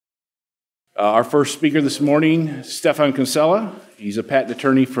Our first speaker this morning, Stefan Kinsella. He's a patent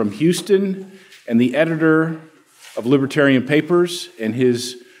attorney from Houston and the editor of Libertarian Papers. And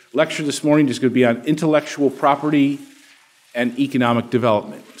his lecture this morning is going to be on intellectual property and economic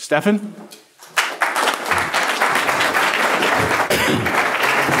development. Stefan?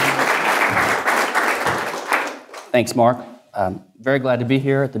 Thanks, Mark. Very glad to be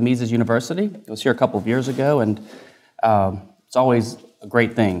here at the Mises University. I was here a couple of years ago, and it's always a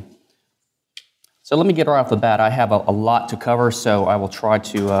great thing. So let me get right off the bat. I have a lot to cover, so I will try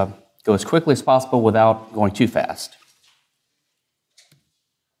to go as quickly as possible without going too fast.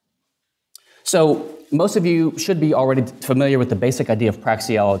 So most of you should be already familiar with the basic idea of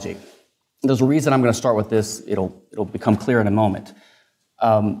praxeology. There's a reason I'm going to start with this. It'll become clear in a moment.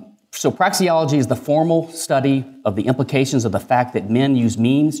 So praxeology is the formal study of the implications of the fact that men use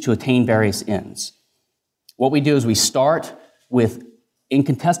means to attain various ends. What we do is we start with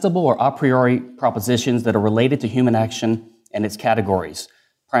incontestable or a priori propositions that are related to human action and its categories.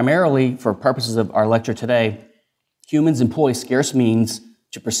 Primarily, for purposes of our lecture today, humans employ scarce means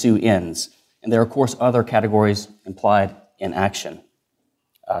to pursue ends. And there are, of course, other categories implied in action,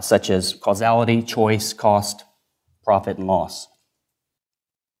 such as causality, choice, cost, profit, and loss.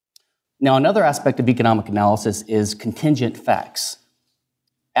 Now, another aspect of economic analysis is contingent facts.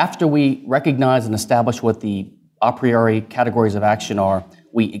 After we recognize and establish what the a priori categories of action are,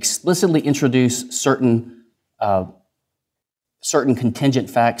 we explicitly introduce certain contingent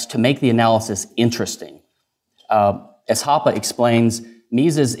facts to make the analysis interesting. As Hoppe explains,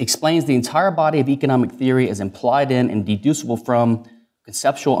 Mises explains the entire body of economic theory as implied in and deducible from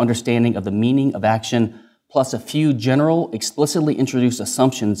conceptual understanding of the meaning of action, plus a few general, explicitly introduced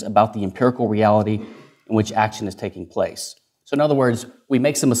assumptions about the empirical reality in which action is taking place. So in other words, we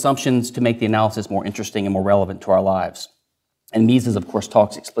make some assumptions to make the analysis more interesting and more relevant to our lives. And Mises, of course,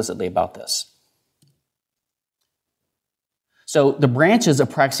 talks explicitly about this. So the branches of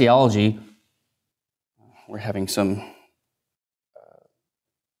praxeology, we're having some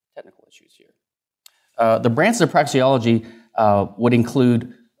technical issues here. The branches of praxeology would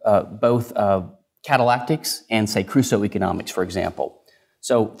include both catalactics and, say, Crusoe economics, for example.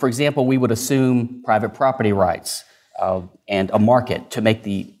 So, for example, we would assume private property rights and a market to make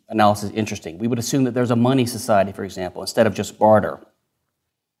the analysis interesting. We would assume that there's a money society, for example, instead of just barter.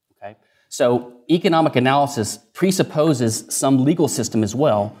 Okay? So economic analysis presupposes some legal system as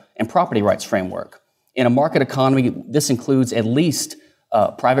well and property rights framework. In a market economy, this includes at least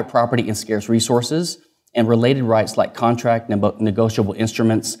private property and scarce resources and related rights like contract, negotiable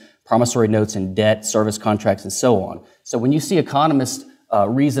instruments, promissory notes and debt, service contracts, and so on. So when you see economists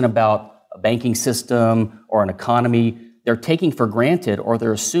reason about a banking system or an economy, they're taking for granted or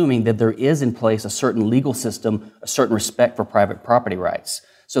they're assuming that there is in place a certain legal system, a certain respect for private property rights.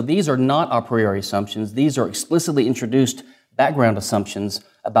 So these are not a priori assumptions. These are explicitly introduced background assumptions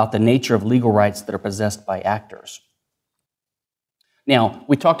about the nature of legal rights that are possessed by actors. Now,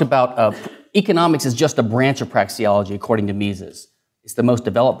 we talked about economics is just a branch of praxeology according to Mises. It's the most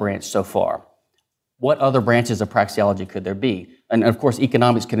developed branch so far. What other branches of praxeology could there be? And of course,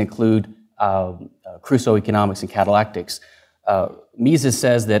 economics can include Crusoe economics and catalactics. Mises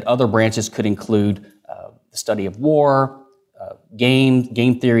says that other branches could include the study of war,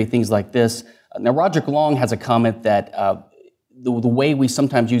 game theory, things like this. Now, Roderick Long has a comment that the way we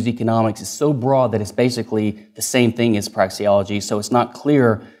sometimes use economics is so broad that it's basically the same thing as praxeology, so it's not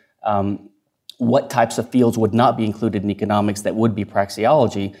clear what types of fields would not be included in economics that would be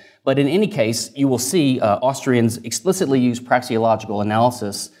praxeology. But in any case, you will see Austrians explicitly use praxeological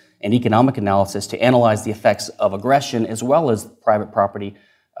analysis and economic analysis to analyze the effects of aggression as well as private property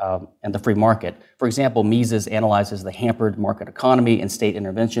and the free market. For example, Mises analyzes the hampered market economy and state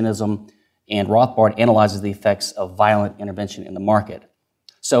interventionism, and Rothbard analyzes the effects of violent intervention in the market.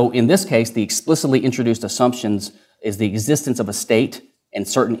 So in this case, the explicitly introduced assumptions is the existence of a state and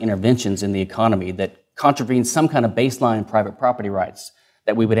certain interventions in the economy that contravene some kind of baseline private property rights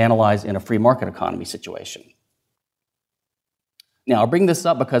that we would analyze in a free market economy situation. Now, I'll bring this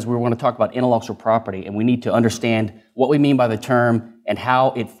up because we want to talk about intellectual property, and we need to understand what we mean by the term and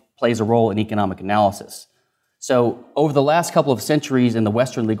how it plays a role in economic analysis. So, over the last couple of centuries in the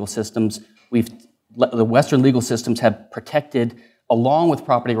Western legal systems, the Western legal systems have protected, along with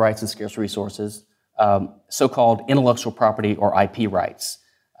property rights and scarce resources, so-called intellectual property or IP rights.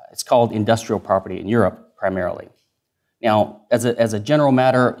 It's called industrial property in Europe, primarily. Now, as a general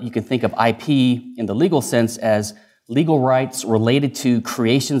matter, you can think of IP in the legal sense as legal rights related to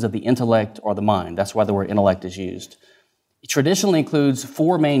creations of the intellect or the mind. That's why the word intellect is used. It traditionally includes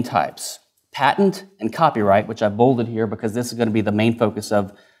four main types: patent and copyright, which I bolded here because this is going to be the main focus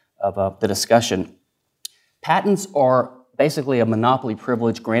of of the discussion. Patents are basically a monopoly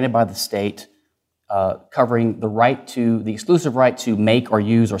privilege granted by the state covering the exclusive right to make or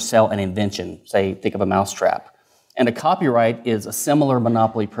use or sell an invention. Say, think of a mousetrap. And a copyright is a similar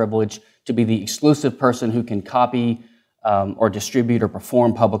monopoly privilege to be the exclusive person who can copy or distribute or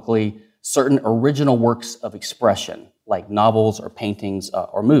perform publicly certain original works of expression, like novels or paintings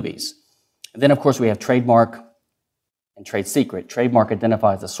or movies. And then, of course, we have trademark and trade secret. Trademark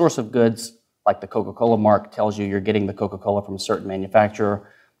identifies the source of goods, like the Coca-Cola mark tells you you're getting the Coca-Cola from a certain manufacturer.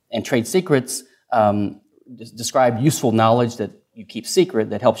 And trade secrets describe useful knowledge that you keep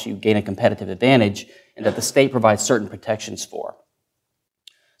secret that helps you gain a competitive advantage and that the state provides certain protections for.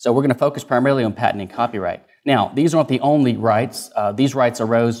 So we're going to focus primarily on patent and copyright. Now, these aren't the only rights. These rights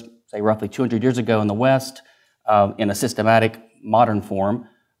arose, say, roughly 200 years ago in the West in a systematic modern form.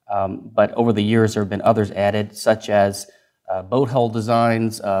 But over the years, there have been others added, such as boat hull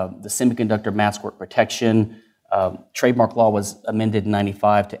designs, the semiconductor maskwork protection. Trademark law was amended in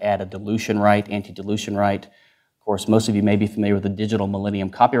 '95 to add a dilution right, anti-dilution right. Of course, most of you may be familiar with the Digital Millennium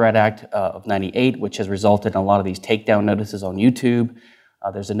Copyright Act of '98, which has resulted in a lot of these takedown notices on YouTube.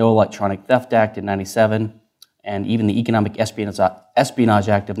 There's a No Electronic Theft Act in '97, and even the Economic Espionage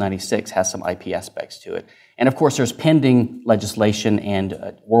Act of '96 has some IP aspects to it. And of course, there's pending legislation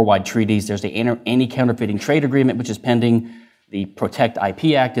and worldwide treaties. There's the Anti-Counterfeiting Trade Agreement, which is pending, the Protect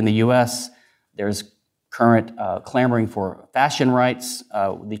IP Act in the US. There's current clamoring for fashion rights.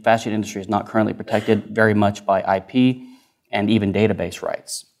 The fashion industry is not currently protected very much by IP and even database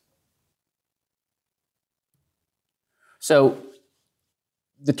rights. So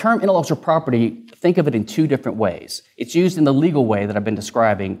the term intellectual property, think of it in two different ways. It's used in the legal way that I've been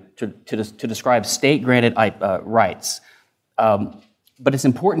describing to describe state-granted rights. But it's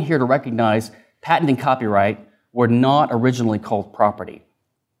important here to recognize patent and copyright were not originally called property.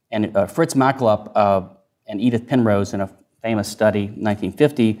 And Fritz Machlup and Edith Penrose, in a famous study,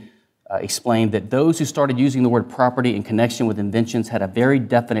 1950, explained that those who started using the word property in connection with inventions had a very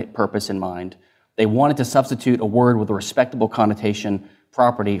definite purpose in mind. They wanted to substitute a word with a respectable connotation,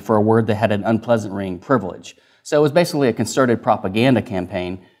 property, for a word that had an unpleasant ring, privilege. So it was basically a concerted propaganda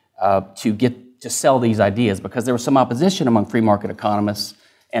campaign to sell these ideas, because there was some opposition among free market economists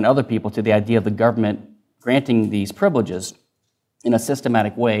and other people to the idea of the government granting these privileges in a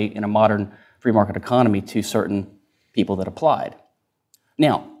systematic way in a modern free market economy to certain people that applied.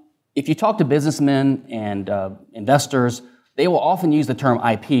 Now, if you talk to businessmen and investors, they will often use the term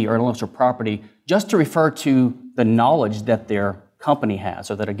IP, or intellectual property, just to refer to the knowledge that their company has,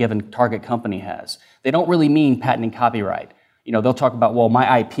 or that a given target company has. They don't really mean patent and copyright. You know, they'll talk about, well,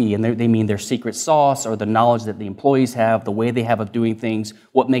 my IP, and they mean their secret sauce, or the knowledge that the employees have, the way they have of doing things,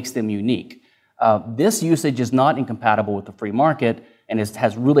 what makes them unique. This usage is not incompatible with the free market, and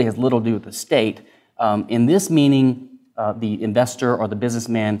really has little to do with the state. In this meaning, the investor or the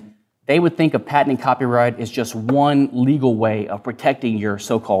businessman, they would think of patent and copyright as just one legal way of protecting your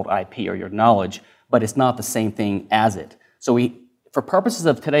so-called IP or your knowledge, but it's not the same thing as it. So for purposes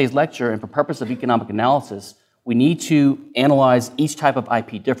of today's lecture and for purpose of economic analysis, we need to analyze each type of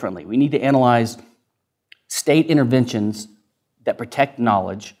IP differently. We need to analyze state interventions that protect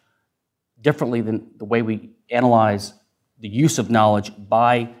knowledge differently than the way we analyze the use of knowledge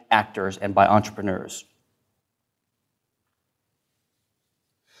by actors and by entrepreneurs.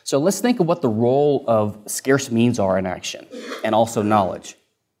 So let's think of what the role of scarce means are in action, and also knowledge.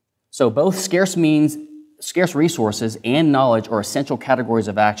 So both scarce resources and knowledge are essential categories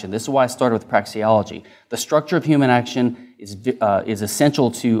of action. This is why I started with praxeology. The structure of human action is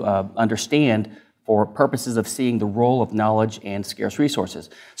essential to understand for purposes of seeing the role of knowledge and scarce resources.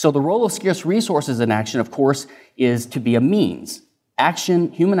 So the role of scarce resources in action, of course, is to be a means.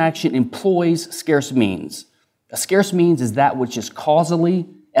 Human action employs scarce means. A scarce means is that which is causally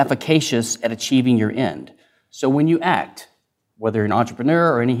efficacious at achieving your end. So when you act, whether you're an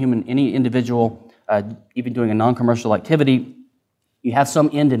entrepreneur or any individual, even doing a non-commercial activity, you have some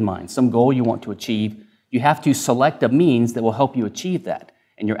end in mind, some goal you want to achieve. You have to select a means that will help you achieve that,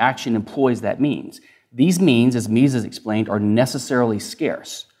 and your action employs that means. These means, as Mises explained, are necessarily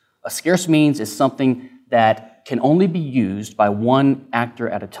scarce. A scarce means is something that can only be used by one actor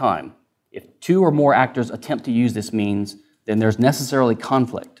at a time. If two or more actors attempt to use this means, then there's necessarily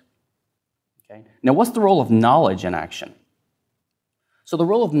conflict. Okay? Now, what's the role of knowledge in action? So the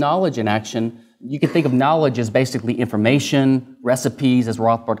role of knowledge in action, you can think of knowledge as basically information, recipes, as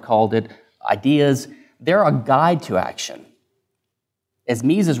Rothbard called it, ideas. They're a guide to action. As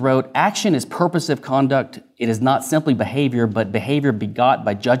Mises wrote, action is purposive conduct. It is not simply behavior, but behavior begot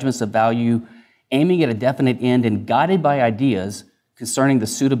by judgments of value, aiming at a definite end and guided by ideas concerning the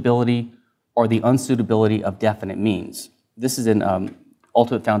suitability or the unsuitability of definite means. This is in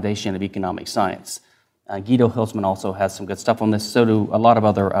Ultimate Foundation of Economic Science. Guido Hülsmann also has some good stuff on this, so do a lot of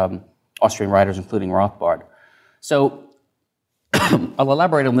other Austrian writers, including Rothbard. So I'll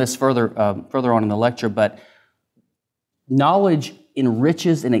elaborate on this further on in the lecture, but knowledge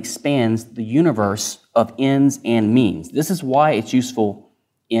enriches and expands the universe of ends and means. This is why it's useful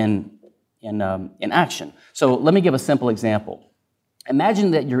in action. So let me give a simple example. Imagine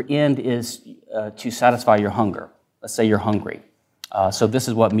that your end is to satisfy your hunger. Let's say you're hungry. So this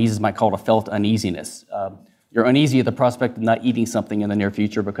is what Mises might call a felt uneasiness. You're uneasy at the prospect of not eating something in the near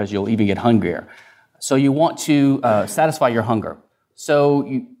future because you'll even get hungrier. So you want to satisfy your hunger. So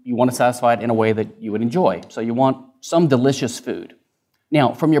you want to satisfy it in a way that you would enjoy. So you want some delicious food.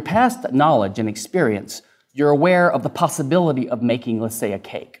 Now, from your past knowledge and experience, you're aware of the possibility of making, let's say, a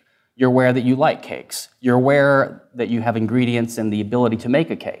cake. You're aware that you like cakes. You're aware that you have ingredients and the ability to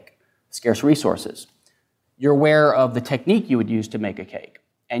make a cake, scarce resources. You're aware of the technique you would use to make a cake.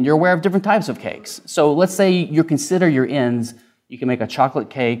 And you're aware of different types of cakes. So let's say you consider your ends. You can make a chocolate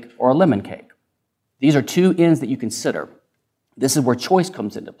cake or a lemon cake. These are two ends that you consider. This is where choice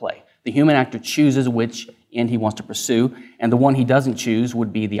comes into play. The human actor chooses which end he wants to pursue, and the one he doesn't choose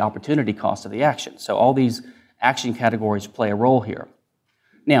would be the opportunity cost of the action. So all these action categories play a role here.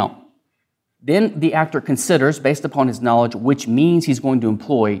 Now, then the actor considers, based upon his knowledge, which means he's going to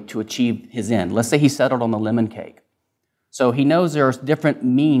employ to achieve his end. Let's say he settled on the lemon cake. So he knows there are different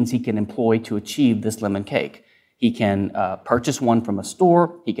means he can employ to achieve this lemon cake. He can purchase one from a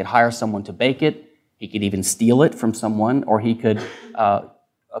store, he could hire someone to bake it, he could even steal it from someone, or he could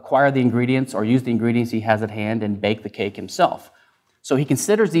acquire the ingredients or use the ingredients he has at hand and bake the cake himself. So he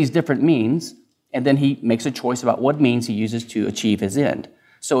considers these different means, and then he makes a choice about what means he uses to achieve his end.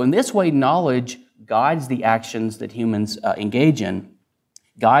 So in this way, knowledge guides the actions that humans engage in,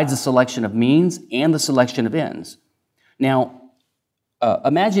 guides the selection of means and the selection of ends. Now,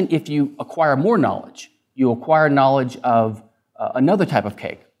 imagine if you acquire more knowledge. You acquire knowledge of another type of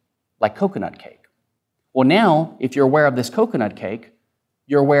cake, like coconut cake. Well, now, if you're aware of this coconut cake,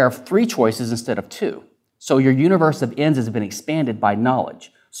 you're aware of 3 choices instead of 2. So your universe of ends has been expanded by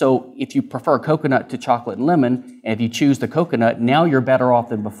knowledge. So if you prefer coconut to chocolate and lemon, and if you choose the coconut, now you're better off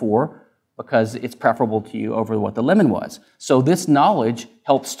than before because it's preferable to you over what the lemon was. So this knowledge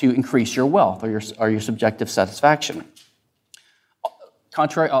helps to increase your wealth or your subjective satisfaction.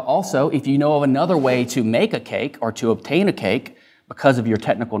 Contrary, also, if you know of another way to make a cake or to obtain a cake because of your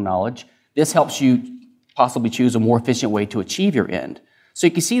technical knowledge, this helps you possibly choose a more efficient way to achieve your end. So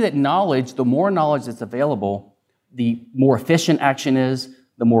you can see that knowledge, the more knowledge that's available, the more efficient action is,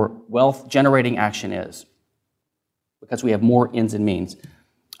 the more wealth-generating action is, because we have more ends and means.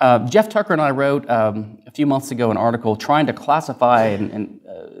 Jeff Tucker and I wrote a few months ago an article trying to classify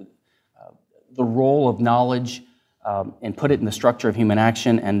the role of knowledge and put it in the structure of human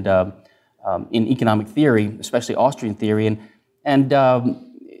action and in economic theory, especially Austrian theory.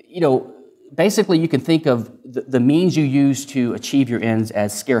 Basically you can think of the means you use to achieve your ends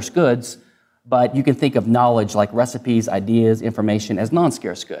as scarce goods, but you can think of knowledge like recipes, ideas, information as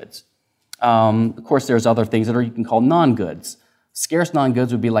non-scarce goods. Of course, there's other things that you can call non-goods. Scarce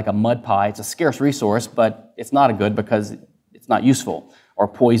non-goods would be like a mud pie. It's a scarce resource, but it's not a good because it's not useful, or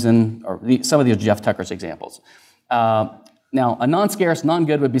poison, or some of these are Jeff Tucker's examples. Now, a non-scarce,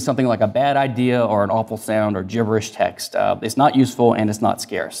 non-good would be something like a bad idea or an awful sound or gibberish text. It's not useful and it's not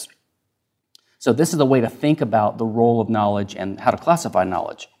scarce. So this is a way to think about the role of knowledge and how to classify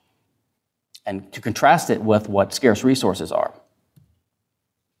knowledge, and to contrast it with what scarce resources are.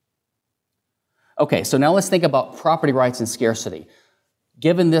 Okay, so now let's think about property rights and scarcity.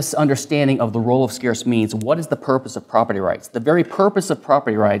 Given this understanding of the role of scarce means, what is the purpose of property rights? The very purpose of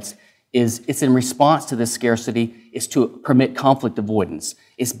property rights is it's in response to this scarcity, is to permit conflict avoidance.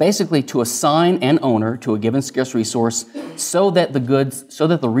 It's basically to assign an owner to a given scarce resource so that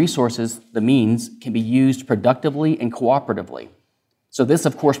the resources, the means, can be used productively and cooperatively. So this,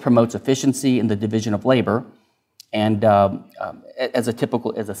 of course, promotes efficiency in the division of labor. And as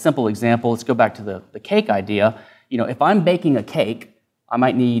a simple example, let's go back to the cake idea. If I'm baking a cake,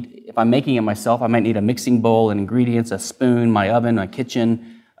 if I'm making it myself, I might need a mixing bowl and ingredients, a spoon, my oven, my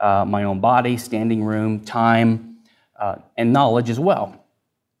kitchen, my own body, standing room, time, and knowledge as well.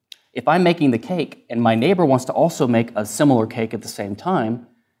 If I'm making the cake and my neighbor wants to also make a similar cake at the same time,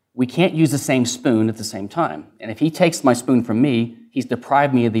 we can't use the same spoon at the same time. And if he takes my spoon from me, he's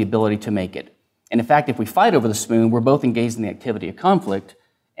deprived me of the ability to make it. And in fact, if we fight over the spoon, we're both engaged in the activity of conflict,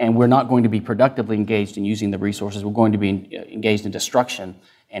 and we're not going to be productively engaged in using the resources. We're going to be engaged in destruction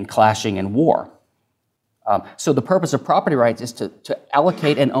and clashing and war. So the purpose of property rights is to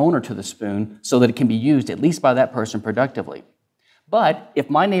allocate an owner to the spoon so that it can be used at least by that person productively. But if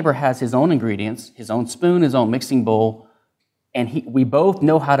my neighbor has his own ingredients, his own spoon, his own mixing bowl, and we both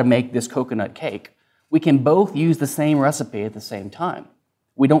know how to make this coconut cake, we can both use the same recipe at the same time.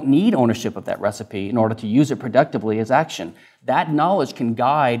 We don't need ownership of that recipe in order to use it productively as action. That knowledge can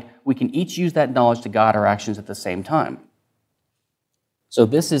guide, we can each use that knowledge to guide our actions at the same time. So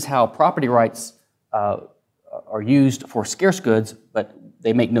this is how property rights are used for scarce goods, but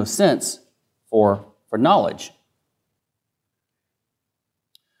they make no sense for knowledge.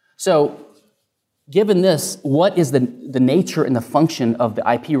 So given this, what is the nature and the function of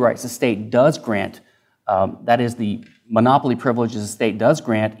the IP rights the state does grant? That is, the monopoly privileges the state does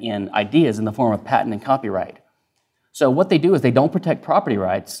grant in ideas in the form of patent and copyright. So what they do is they don't protect property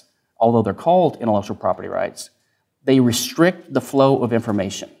rights, although they're called intellectual property rights. They restrict the flow of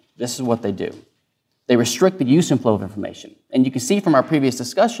information. This is what they do. They restrict the use and flow of information. And you can see from our previous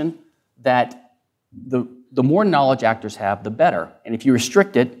discussion that the more knowledge actors have, the better. And if you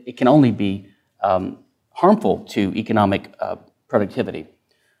restrict it, it can only be harmful to economic productivity.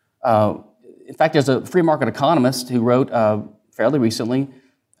 In fact, there's a free market economist who wrote fairly recently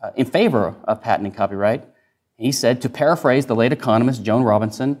in favor of patent and copyright. He said, to paraphrase the late economist Joan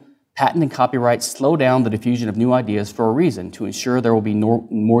Robinson, patent and copyright slow down the diffusion of new ideas for a reason, to ensure there will be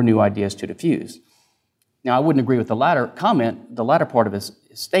more new ideas to diffuse. Now, I wouldn't agree with the latter comment, the latter part of his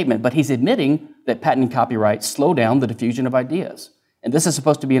statement, but he's admitting that patent and copyright slow down the diffusion of ideas. And this is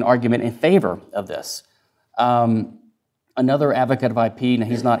supposed to be an argument in favor of this. Another advocate of IP, now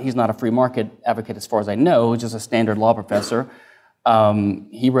he's not a free market advocate as far as I know, he's just a standard law professor.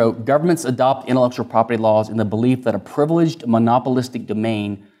 He wrote, governments adopt intellectual property laws in the belief that a privileged monopolistic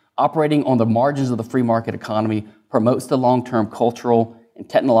domain operating on the margins of the free market economy promotes the long-term cultural and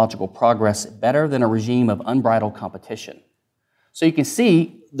technological progress better than a regime of unbridled competition. So you can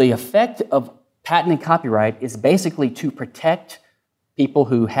see the effect of patent and copyright is basically to protect people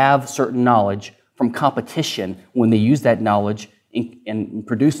who have certain knowledge from competition when they use that knowledge in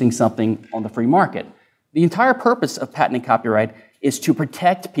producing something on the free market. The entire purpose of patent and copyright is to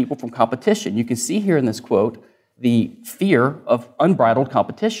protect people from competition. You can see here in this quote the fear of unbridled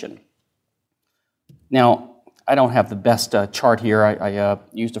competition. Now, I don't have the best chart here. I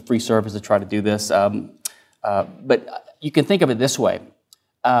used a free service to try to do this. But you can think of it this way.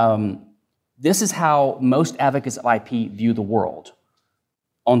 This is how most advocates of IP view the world.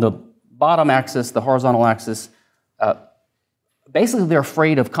 On the bottom axis, the horizontal axis, basically they're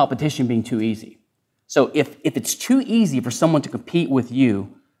afraid of competition being too easy. So if it's too easy for someone to compete with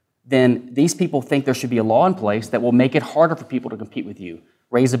you, then these people think there should be a law in place that will make it harder for people to compete with you,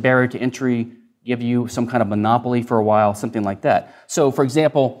 raise a barrier to entry, give you some kind of monopoly for a while, something like that. So for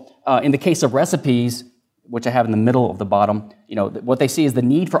example, in the case of recipes, which I have in the middle of the bottom, what they see is the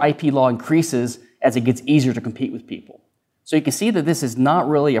need for IP law increases as it gets easier to compete with people. So you can see that this is not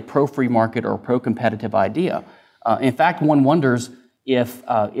really a pro-free market or a pro-competitive idea. In fact, one wonders if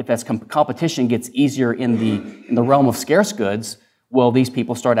as competition gets easier in the realm of scarce goods, will these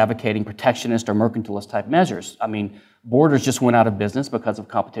people start advocating protectionist or mercantilist type measures? I mean, Borders just went out of business because of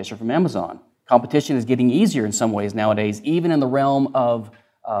competition from Amazon. Competition is getting easier in some ways nowadays, even in the realm of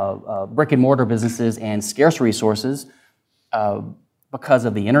brick and mortar businesses and scarce resources because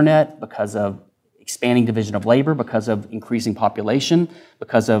of the internet, because of expanding division of labor, because of increasing population,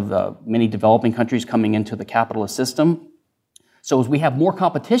 because of many developing countries coming into the capitalist system. So as we have more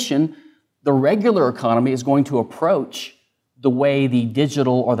competition, the regular economy is going to approach the way the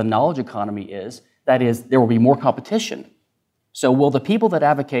digital or the knowledge economy is. That is, there will be more competition. So will the people that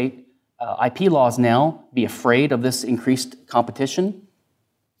advocate IP laws now be afraid of this increased competition?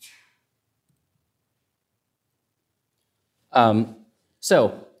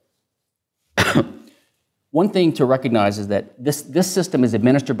 One thing to recognize is that this system is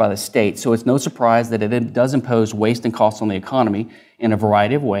administered by the state, so it's no surprise that it does impose waste and costs on the economy in a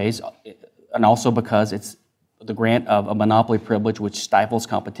variety of ways, and also because it's the grant of a monopoly privilege which stifles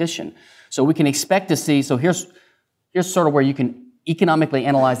competition. So we can expect to see, so here's sort of where you can economically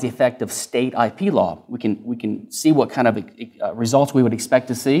analyze the effect of state IP law. We can see what kind of results we would expect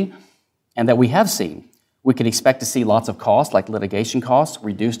to see, and that we have seen. We can expect to see lots of costs, like litigation costs,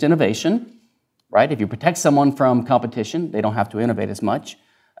 reduced innovation, right? If you protect someone from competition, they don't have to innovate as much,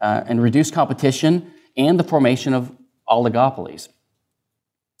 and reduce competition and the formation of oligopolies.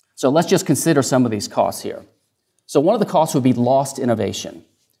 So let's just consider some of these costs here. So one of the costs would be lost innovation.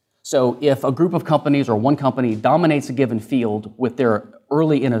 So if a group of companies or one company dominates a given field with their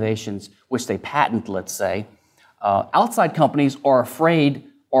early innovations, which they patent, let's say, outside companies are afraid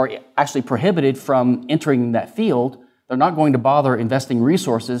are actually prohibited from entering that field. They're not going to bother investing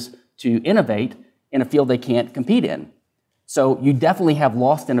resources to innovate in a field they can't compete in. So you definitely have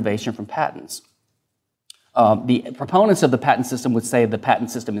lost innovation from patents. The proponents of the patent system would say the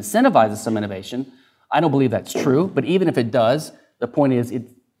patent system incentivizes some innovation. I don't believe that's true, but even if it does, the point is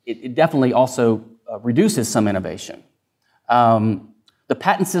it definitely also reduces some innovation. The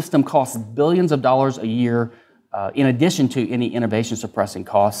patent system costs billions of dollars a year in addition to any innovation suppressing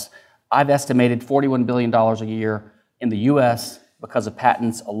costs. I've estimated $41 billion a year in the US because of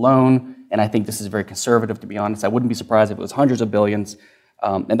patents alone, and I think this is very conservative, to be honest. I wouldn't be surprised if it was hundreds of billions,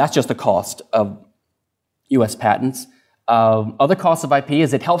 and that's just the cost of US patents. Other costs of IP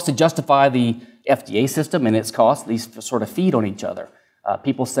is it helps to justify the FDA system and its costs. These sort of feed on each other.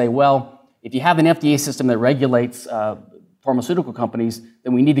 People say, well, if you have an FDA system that regulates pharmaceutical companies,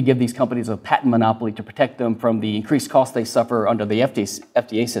 then we need to give these companies a patent monopoly to protect them from the increased costs they suffer under the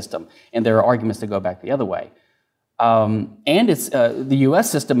FDA system. And there are arguments to go back the other way. And the US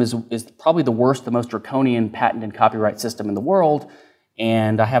system is probably the worst, the most draconian patent and copyright system in the world.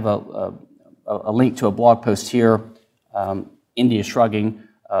 And I have a link to a blog post here, India Shrugging.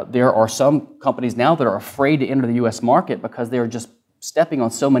 There are some companies now that are afraid to enter the US market because they're just stepping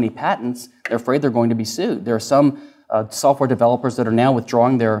on so many patents, they're afraid they're going to be sued. There are some software developers that are now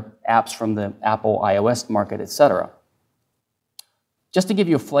withdrawing their apps from the Apple iOS market, etc. Just to give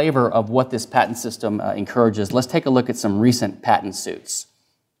you a flavor of what this patent system encourages, let's take a look at some recent patent suits.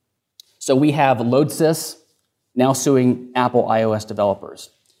 So we have LoadSys now suing Apple iOS developers.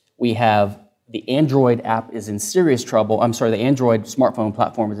 We have the Android app is in serious trouble. I'm sorry, the Android smartphone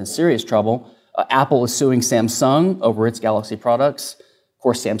platform is in serious trouble. Apple is suing Samsung over its Galaxy products. Of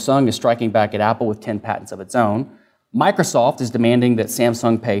course, Samsung is striking back at Apple with 10 patents of its own. Microsoft is demanding that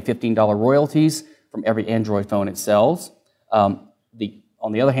Samsung pay $15 royalties from every Android phone it sells. On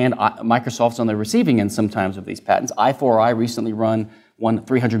the other hand, Microsoft's on the receiving end sometimes of these patents. I4I recently won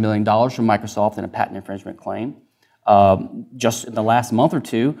 $300 million from Microsoft in a patent infringement claim. Just in the last month or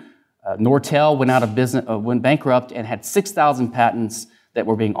two, Nortel went out of business, went bankrupt, and had 6,000 patents that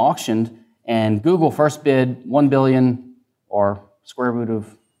were being auctioned. And Google first bid $1 billion, or square root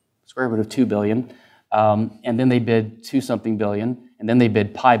of 2 billion, and then they bid 2-something billion, and then they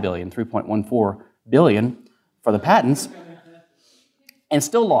bid pi billion, 3.14 billion for the patents, and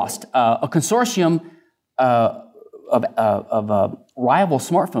still lost. A consortium of rival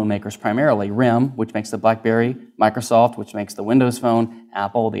smartphone makers, primarily RIM, which makes the BlackBerry, Microsoft, which makes the Windows Phone,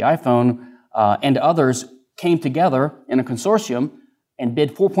 Apple, the iPhone, and others came together in a consortium and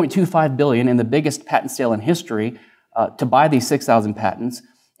bid $4.25 billion in the biggest patent sale in history to buy these 6,000 patents.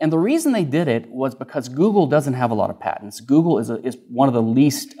 And the reason they did it was because Google doesn't have a lot of patents. Google is one of the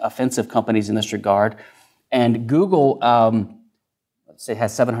least offensive companies in this regard. And Google, let's say,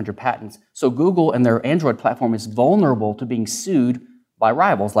 has 700 patents. So Google and their Android platform is vulnerable to being sued by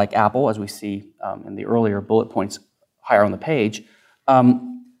rivals like Apple, as we see in the earlier bullet points higher on the page.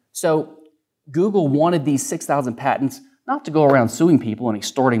 So Google wanted these 6,000 patents not to go around suing people and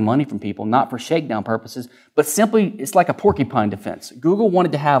extorting money from people, not for shakedown purposes, but simply it's like a porcupine defense. Google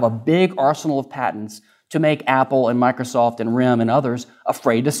wanted to have a big arsenal of patents to make Apple and Microsoft and RIM and others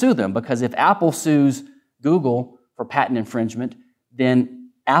afraid to sue them, because if Apple sues Google for patent infringement, then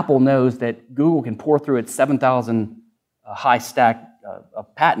Apple knows that Google can pour through its 7,000 high stack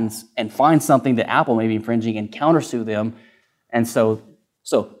of patents and find something that Apple may be infringing and countersue them. And so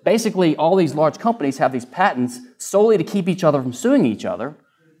basically, all these large companies have these patents solely to keep each other from suing each other.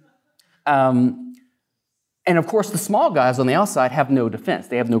 And of course, the small guys on the outside have no defense.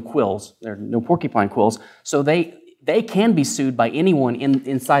 They have no quills. There are no porcupine quills. So they can be sued by anyone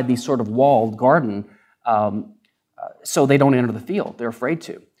inside these sort of walled garden, so they don't enter the field. They're afraid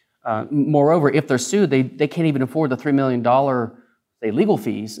to. Moreover, if they're sued, they can't even afford the $3 million legal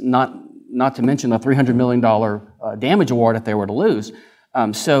fees, not to mention the $300 million damage award if they were to lose.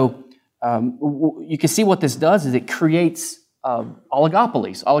 You can see what this does is it creates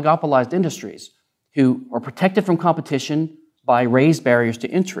oligopolized industries who are protected from competition by raised barriers to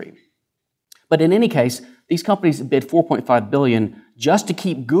entry. But in any case, these companies bid $4.5 billion just to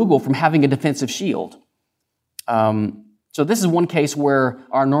keep Google from having a defensive shield. So this is one case where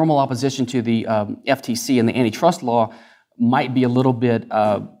our normal opposition to the FTC and the antitrust law might be a little bit.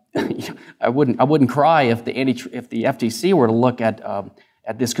 I wouldn't cry if the FTC were to look at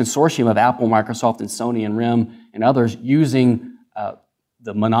this consortium of Apple, Microsoft, and Sony, and RIM, and others using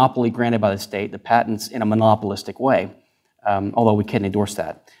the monopoly granted by the state, the patents, in a monopolistic way, although we can't endorse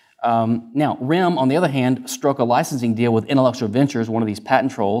that. Now, RIM, on the other hand, struck a licensing deal with Intellectual Ventures, one of these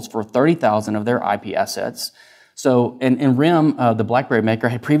patent trolls, for 30,000 of their IP assets. So, and RIM, the BlackBerry maker,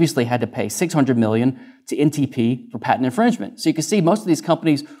 had previously had to pay $600 million to NTP for patent infringement. So you can see most of these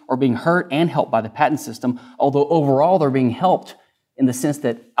companies are being hurt and helped by the patent system, although overall they're being helped in the sense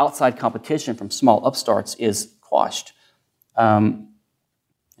that outside competition from small upstarts is quashed. And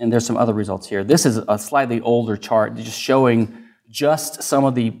there's some other results here. This is a slightly older chart just showing just some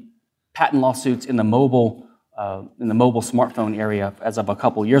of the patent lawsuits in the mobile smartphone area as of a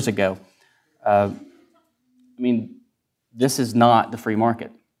couple years ago. I mean, this is not the free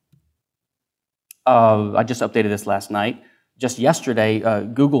market. I just updated this last night. Just yesterday,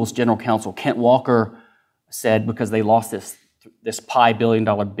 Google's general counsel, Kent Walker, said because they lost this pi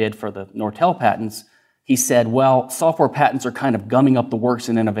billion-dollar bid for the Nortel patents, he said, well, software patents are kind of gumming up the works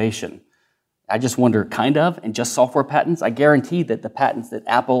in innovation. I just wonder, kind of, and just software patents? I guarantee that the patents that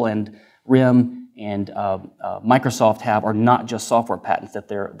Apple and RIM and Microsoft have are not just software patents that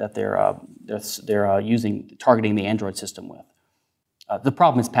they're using, targeting the Android system with. The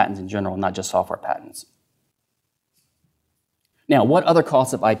problem is patents in general, not just software patents. Now, what other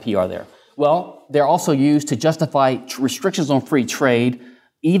costs of IP are there? Well, they're also used to justify restrictions on free trade,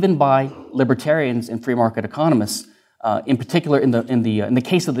 even by libertarians and free market economists. In particular, in the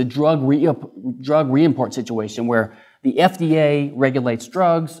case of the drug reimport situation, where the FDA regulates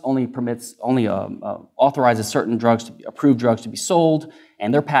drugs, only authorizes certain drugs, approved drugs to be sold,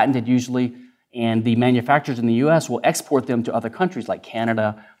 and they're patented usually, and the manufacturers in the U.S. will export them to other countries like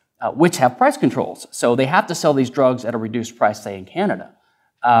Canada, which have price controls. So they have to sell these drugs at a reduced price, say in Canada.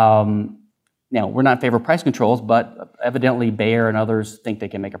 Now, we're not in favor of price controls, but evidently Bayer and others think they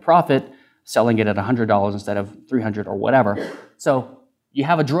can make a profit selling it at $100 instead of $300 or whatever. So you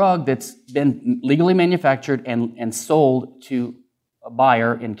have a drug that's been legally manufactured and sold to a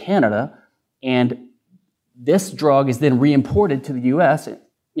buyer in Canada, and this drug is then reimported to the U.S.,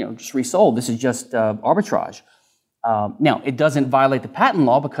 just resold. This is just arbitrage. Now, it doesn't violate the patent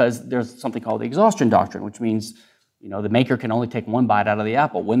law because there's something called the exhaustion doctrine, which means the maker can only take one bite out of the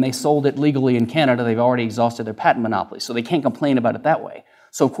apple. When they sold it legally in Canada, they've already exhausted their patent monopoly, so they can't complain about it that way.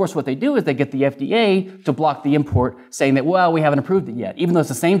 So, of course, what they do is they get the FDA to block the import, saying that, well, we haven't approved it yet, even though it's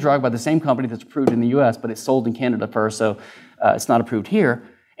the same drug by the same company that's approved in the U.S., but it's sold in Canada first, so it's not approved here.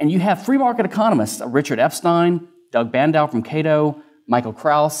 And you have free market economists, Richard Epstein, Doug Bandow from Cato, Michael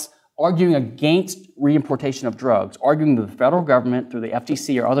Krauss, arguing against reimportation of drugs, arguing that the federal government, through the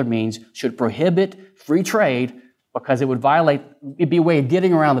FTC or other means, should prohibit free trade because it'd be a way of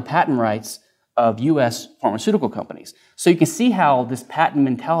getting around the patent rights of U.S. pharmaceutical companies. So you can see how this patent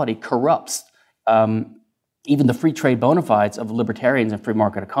mentality corrupts even the free trade bona fides of libertarians and free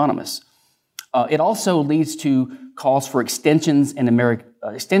market economists. It also leads to calls for extensions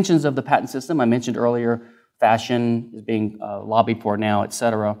of the patent system. I mentioned earlier, fashion is being lobbied for now, et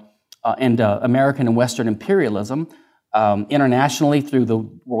cetera, and American and Western imperialism internationally through the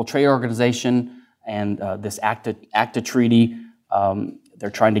World Trade Organization and this ACTA treaty. They're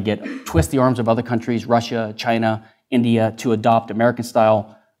trying to twist the arms of other countries, Russia, China, India, to adopt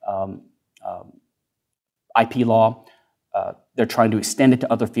American-style IP law. They're trying to extend it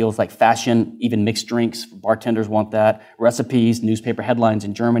to other fields like fashion, even mixed drinks. Bartenders want that. Recipes, newspaper headlines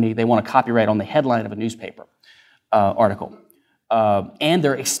in Germany. They want a copyright on the headline of a newspaper article. And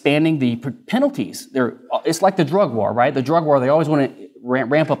they're expanding the penalties. It's like the drug war, right? The drug war, they always want to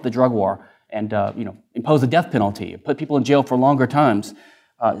ramp up the drug war and impose a death penalty, put people in jail for longer times.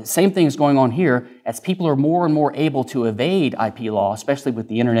 Same thing is going on here as people are more and more able to evade IP law, especially with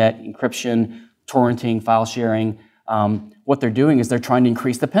the internet, encryption, torrenting, file sharing. What they're doing is they're trying to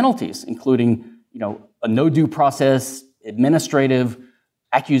increase the penalties, including a no due process, administrative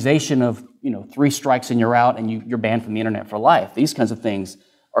accusation of 3 strikes and you're out and you're banned from the internet for life. These kinds of things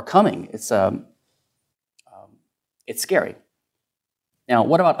are coming. It's scary. Now,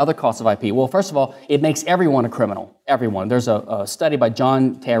 what about other costs of IP? Well, first of all, it makes everyone a criminal. Everyone. There's a study by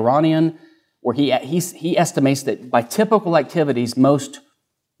John Teheranian where he estimates that by typical activities most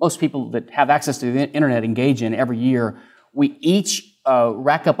people that have access to the internet engage in every year, we each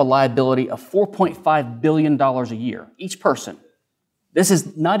rack up a liability of $4.5 billion a year, each person. This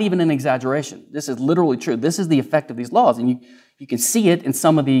is not even an exaggeration. This is literally true. This is the effect of these laws, and you can see it in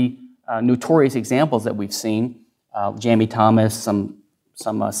some of the notorious examples that we've seen. Jamie Thomas, some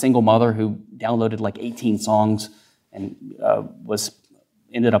single mother who downloaded like 18 songs and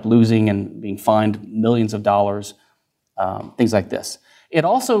ended up losing and being fined millions of dollars, things like this. It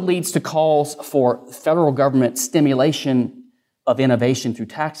also leads to calls for federal government stimulation of innovation through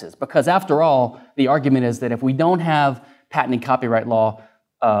taxes, because after all, the argument is that if we don't have patent and copyright law,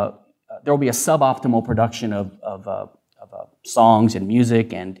 there will be a suboptimal production of songs and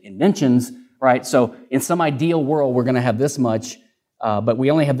music and inventions right? So in some ideal world, we're going to have this much, but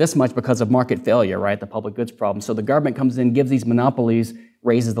we only have this much because of market failure, right? The public goods problem. So the government comes in, gives these monopolies,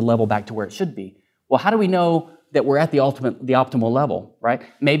 raises the level back to where it should be. Well, how do we know that we're at the optimal level, right?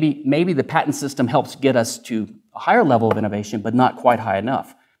 Maybe the patent system helps get us to a higher level of innovation, but not quite high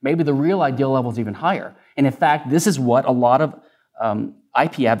enough. Maybe the real ideal level is even higher. And in fact, this is what a lot of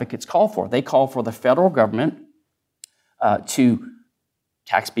IP advocates call for. They call for the federal government to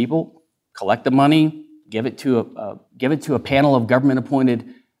tax people, collect the money, give it to a panel of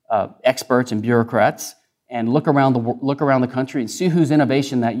government-appointed experts and bureaucrats, and look around the country and see whose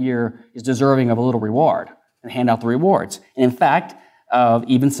innovation that year is deserving of a little reward, and hand out the rewards. And in fact,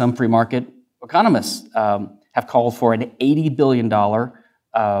 even some free market economists have called for an $80 billion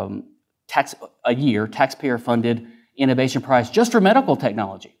taxpayer-funded innovation prize just for medical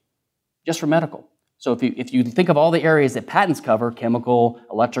technology, just for medical. So if you think of all the areas that patents cover, chemical,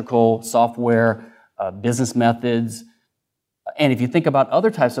 electrical, software, business methods, and if you think about other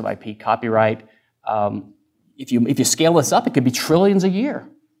types of IP, copyright, if you scale this up, it could be trillions a year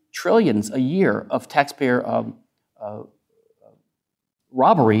of taxpayer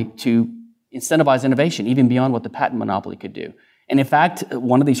robbery to incentivize innovation, even beyond what the patent monopoly could do. And in fact,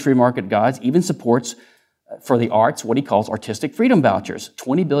 one of these free market guys even supports for the arts what he calls artistic freedom vouchers,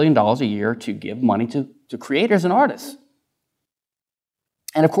 $20 billion a year to give money to creators and artists.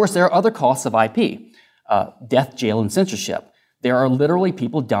 And of course, there are other costs of IP, death, jail, and censorship. There are literally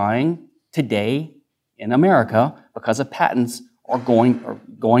people dying today in America because of patents or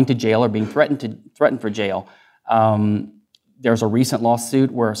going to jail or being threatened for jail. There's a recent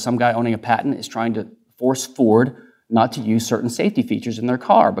lawsuit where some guy owning a patent is trying to force Ford not to use certain safety features in their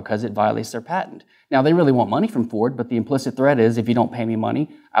car because it violates their patent. Now, they really want money from Ford, but the implicit threat is, if you don't pay me money,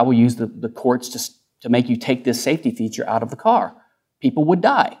 I will use the courts to make you take this safety feature out of the car. People would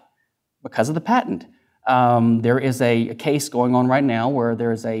die because of the patent. There is a case going on right now where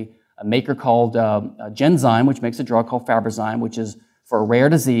there is a maker called Genzyme, which makes a drug called Fabrazyme, which is for a rare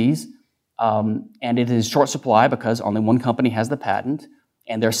disease, and it is short supply because only one company has the patent,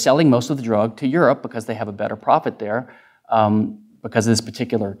 and they're selling most of the drug to Europe because they have a better profit there because of this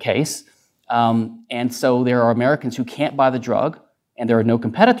particular case. And so there are Americans who can't buy the drug, and there are no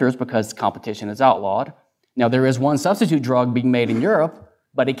competitors because competition is outlawed. Now, there is one substitute drug being made in Europe,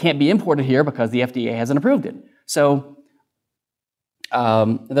 but it can't be imported here because the FDA hasn't approved it. So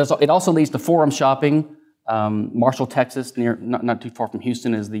it also leads to forum shopping. Marshall, Texas, not too far from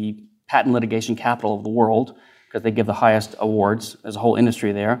Houston, is the patent litigation capital of the world because they give the highest awards. There's a whole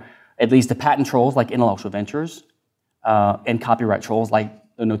industry there. It leads to patent trolls like Intellectual Ventures and copyright trolls like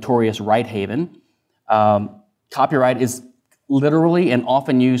the notorious Righthaven. Copyright is literally and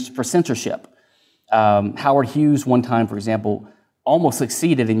often used for censorship. Howard Hughes one time, for example, almost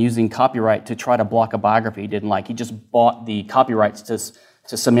succeeded in using copyright to try to block a biography he didn't like. He just bought the copyrights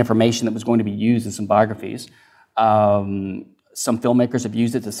to some information that was going to be used in some biographies. Some filmmakers have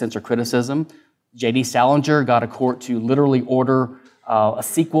used it to censor criticism. J.D. Salinger got a court to literally order a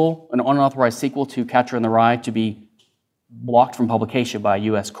sequel, an unauthorized sequel to Catcher in the Rye, to be blocked from publication by a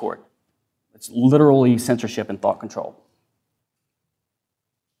U.S. court. It's literally censorship and thought control.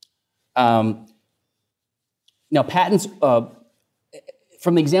 Now, patents,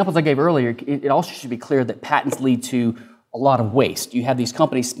 from the examples I gave earlier, it also should be clear that patents lead to a lot of waste. You have these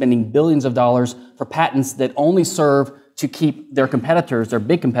companies spending billions of dollars for patents that only serve to keep their competitors, their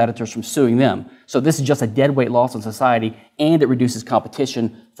big competitors, from suing them. So this is just a deadweight loss in society, and it reduces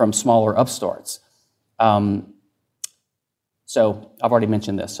competition from smaller upstarts. So I've already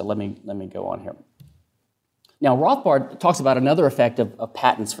mentioned this, so let me go on here. Now, Rothbard talks about another effect of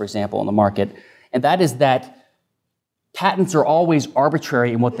patents, for example, in the market, and that is that patents are always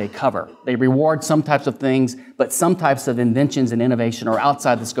arbitrary in what they cover. They reward some types of things, but some types of inventions and innovation are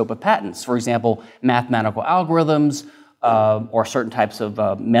outside the scope of patents. For example, mathematical algorithms or certain types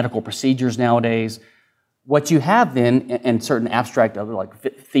of medical procedures nowadays. What you have then, in certain abstract like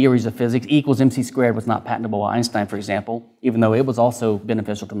theories of physics, E equals mc squared was not patentable by Einstein, for example, even though it was also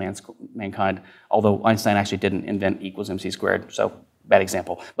beneficial to mankind, although Einstein actually didn't invent E equals mc squared, so bad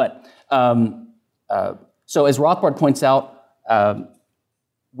example. But so as Rothbard points out,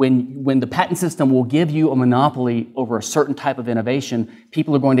 when the patent system will give you a monopoly over a certain type of innovation,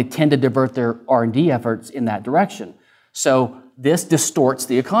 people are going to tend to divert their R&D efforts in that direction. So this distorts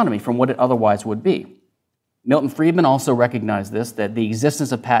the economy from what it otherwise would be. Milton Friedman also recognized this, that the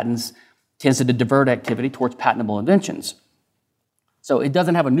existence of patents tends to divert activity towards patentable inventions. So it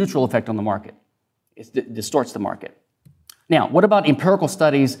doesn't have a neutral effect on the market. It distorts the market. Now, what about empirical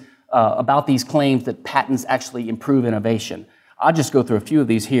studies about these claims that patents actually improve innovation? I'll just go through a few of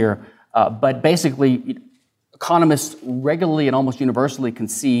these here. But basically, economists regularly and almost universally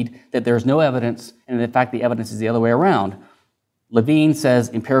concede that there's no evidence, and in fact, the evidence is the other way around. Levine says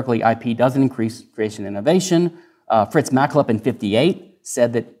empirically IP doesn't increase creation and innovation. Fritz Machlup in '58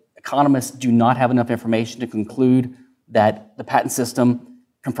 said that economists do not have enough information to conclude that the patent system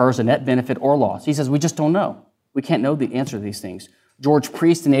confers a net benefit or loss. He says, we just don't know. We can't know the answer to these things. George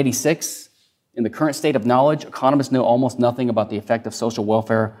Priest in '86, in the current state of knowledge, economists know almost nothing about the effect of social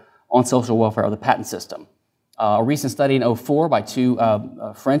welfare on social welfare of the patent system. A recent study in '04 by two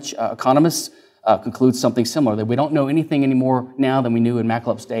French economists concludes something similar, that we don't know anything anymore now than we knew in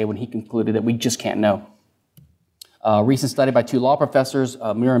Machlup's day when he concluded that we just can't know. A recent study by two law professors,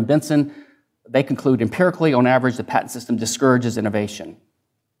 Muir and Benson, they conclude empirically, on average, the patent system discourages innovation.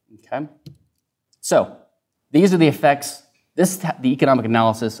 Okay? So, these are the effects, this is the economic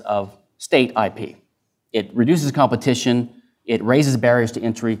analysis of state IP. It reduces competition, it raises barriers to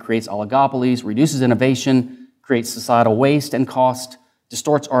entry, creates oligopolies, reduces innovation, creates societal waste and cost,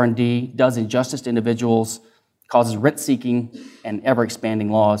 distorts R&D, does injustice to individuals, causes rent-seeking and ever-expanding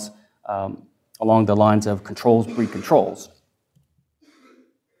laws along the lines of controls breed controls.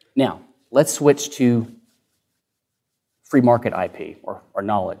 Now, let's switch to free market IP, or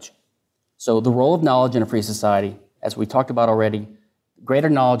knowledge. So the role of knowledge in a free society, as we talked about already, greater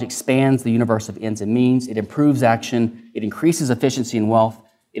knowledge expands the universe of ends and means, it improves action, it increases efficiency and wealth,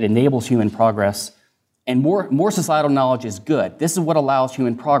 it enables human progress, and more societal knowledge is good. This is what allows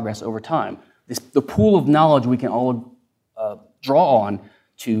human progress over time. The pool of knowledge we can all draw on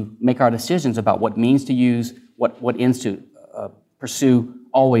to make our decisions about what means to use, what ends to pursue,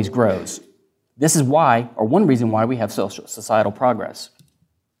 always grows. This is why, or one reason why, we have societal progress.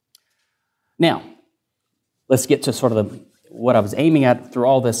 Now, let's get to sort of what I was aiming at through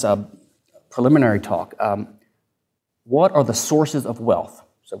all this preliminary talk. What are the sources of wealth?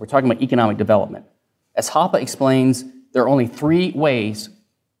 So we're talking about economic development. As Hoppe explains, there are only three ways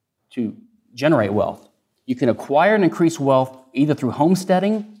to generate wealth. You can acquire and increase wealth either through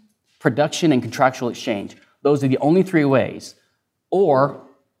homesteading, production, and contractual exchange. Those are the only three ways. Or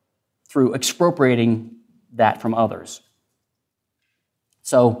through expropriating that from others.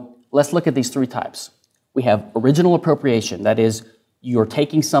 So let's look at these three types. We have original appropriation, that is, you're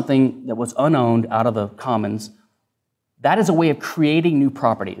taking something that was unowned out of the commons. That is a way of creating new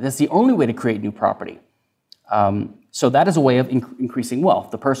property. That's the only way to create new property. So that is a way of increasing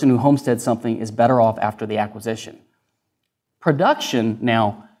wealth. The person who homesteads something is better off after the acquisition. Production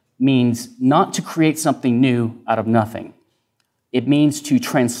now means not to create something new out of nothing. It means to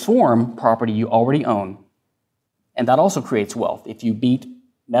transform property you already own, and that also creates wealth. If you beat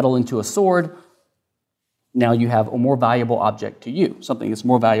metal into a sword, now you have a more valuable object to you, something that's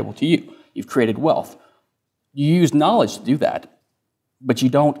more valuable to you. You've created wealth. You use knowledge to do that, but you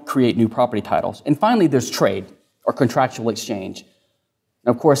don't create new property titles. And finally, there's trade, or contractual exchange.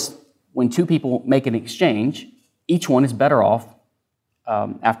 Now, of course, when two people make an exchange, each one is better off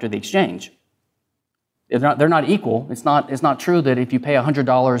after the exchange. They're not equal. It's not true that if you pay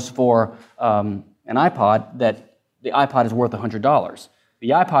 $100 for an iPod, that the iPod is worth $100. The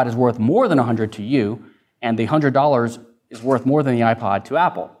iPod is worth more than $100 to you, and the $100 is worth more than the iPod to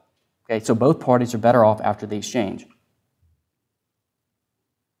Apple. Okay, so both parties are better off after the exchange.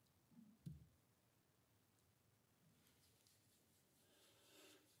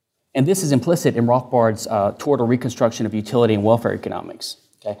 And this is implicit in Rothbard's toward a reconstruction of utility and welfare economics.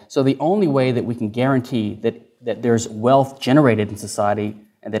 Okay? So the only way that we can guarantee that there's wealth generated in society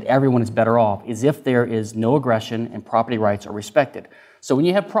and that everyone is better off is if there is no aggression and property rights are respected. So when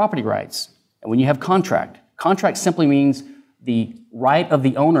you have property rights and when you have contract simply means the right of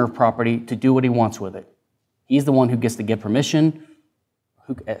the owner of property to do what he wants with it. He's the one who gets to give permission,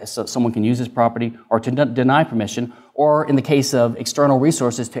 so someone can use his property, or to deny permission, or in the case of external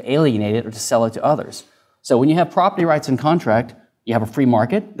resources, to alienate it or to sell it to others. So when you have property rights in contract, you have a free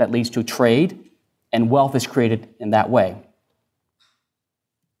market that leads to trade, and wealth is created in that way.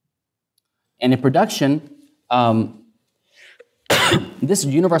 And in production, this is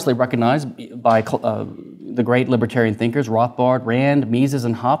universally recognized by the great libertarian thinkers, Rothbard, Rand, Mises,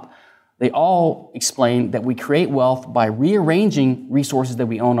 and Hoppe. They all explain that we create wealth by rearranging resources that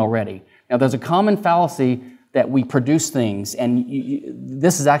we own already. Now, there's a common fallacy that we produce things, and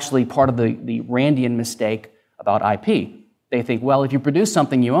this is actually part of the Randian mistake about IP. They think, well, if you produce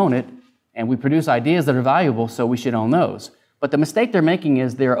something, you own it, and we produce ideas that are valuable, so we should own those. But the mistake they're making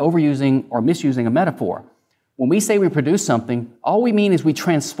is they're overusing or misusing a metaphor. When we say we produce something, all we mean is we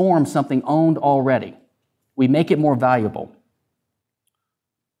transform something owned already. We make it more valuable.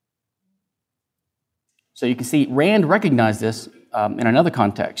 So you can see Rand recognized this in another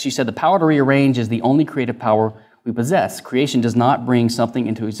context. She said, the power to rearrange is the only creative power we possess. Creation does not bring something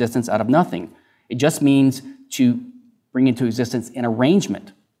into existence out of nothing. It just means to bring into existence an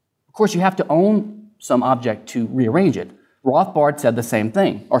arrangement. Of course, you have to own some object to rearrange it. Rothbard said the same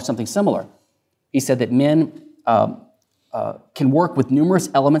thing, or something similar. He said that men can work with numerous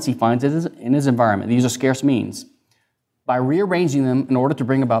elements he finds in his environment. These are scarce means, by rearranging them in order to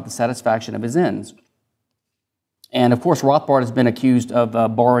bring about the satisfaction of his ends. And of course, Rothbard has been accused of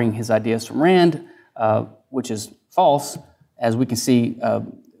borrowing his ideas from Rand, which is false. As we can see,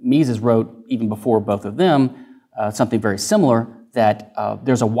 Mises wrote, even before both of them, something very similar, that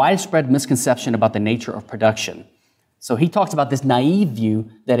there's a widespread misconception about the nature of production. So he talks about this naive view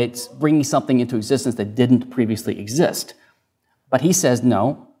that it's bringing something into existence that didn't previously exist. But he says,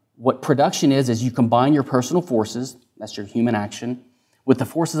 no, what production is you combine your personal forces, that's your human action, with the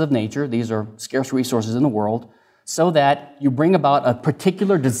forces of nature, these are scarce resources in the world, so that you bring about a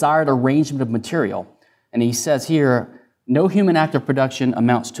particular desired arrangement of material. And he says here, no human act of production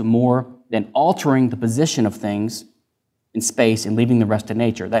amounts to more than altering the position of things in space and leaving the rest to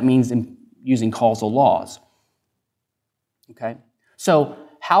nature. That means using causal laws. Okay? So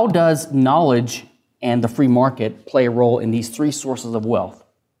how does knowledge and the free market play a role in these three sources of wealth?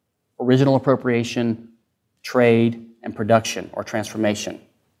 Original appropriation, trade, and production or transformation.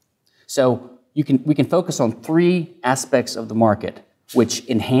 So we can focus on three aspects of the market which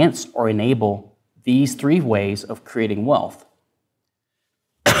enhance or enable these three ways of creating wealth.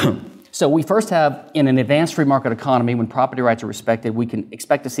 So we first have, in an advanced free market economy, when property rights are respected, we can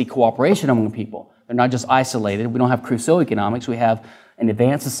expect to see cooperation among people. They're not just isolated. We don't have Crusoe economics. We have an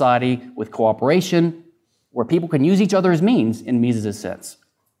advanced society with cooperation where people can use each other as means, in Mises' sense.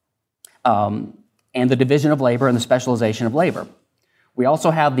 And the division of labor and the specialization of labor. We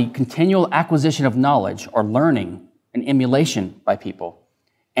also have the continual acquisition of knowledge or learning and emulation by people.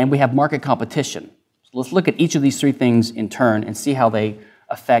 And we have market competition. So let's look at each of these three things in turn and see how they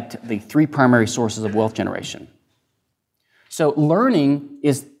affect the three primary sources of wealth generation. So learning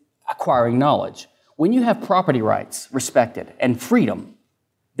is acquiring knowledge. When you have property rights respected and freedom,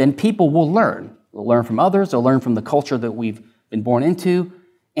 then people will learn. They'll learn from others, they'll learn from the culture that we've been born into,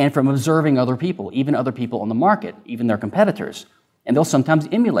 and from observing other people, even other people on the market, even their competitors. And they'll sometimes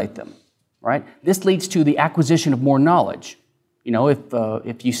emulate them, right? This leads to the acquisition of more knowledge. You know,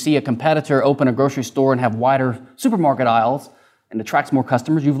 if you see a competitor open a grocery store and have wider supermarket aisles and attracts more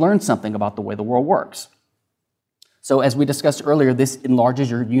customers, you've learned something about the way the world works. So as we discussed earlier, this enlarges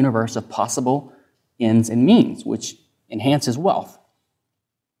your universe of possible ends and means, which enhances wealth.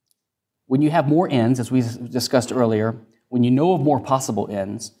 When you have more ends, as we discussed earlier, when you know of more possible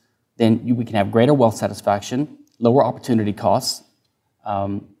ends, then we can have greater wealth satisfaction, lower opportunity costs.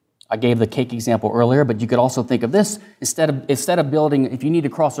 I gave the cake example earlier, but you could also think of this. Instead of building, if you need to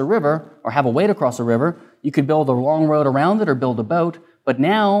cross a river or have a way to cross a river, you could build a long road around it or build a boat. But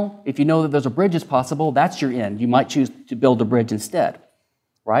now, if you know that there's a bridge is possible, that's your end. You might choose to build a bridge instead,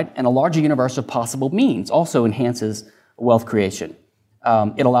 right? And a larger universe of possible means also enhances wealth creation.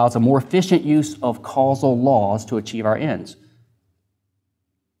 It allows a more efficient use of causal laws to achieve our ends.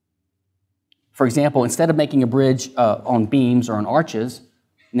 For example, instead of making a bridge on beams or on arches,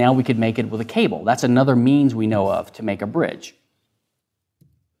 now we could make it with a cable. That's another means we know of to make a bridge.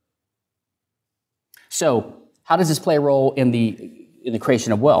 So how does this play a role in the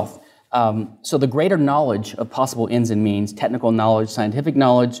creation of wealth? So the greater knowledge of possible ends and means, technical knowledge, scientific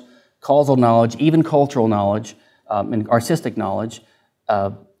knowledge, causal knowledge, even cultural knowledge, and artistic knowledge,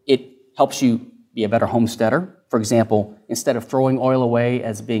 it helps you be a better homesteader. For example, instead of throwing oil away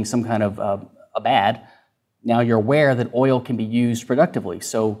as being some kind of a bad, now you're aware that oil can be used productively.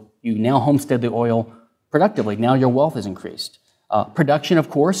 So you now homestead the oil productively. Now your wealth is increased. Production, of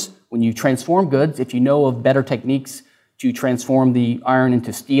course, when you transform goods, if you know of better techniques to transform the iron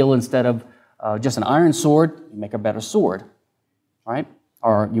into steel instead of just an iron sword, you make a better sword, right?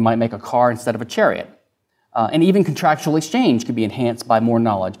 Or you might make a car instead of a chariot. And even contractual exchange can be enhanced by more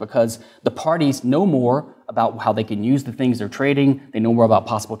knowledge because the parties know more about how they can use the things they're trading, they know more about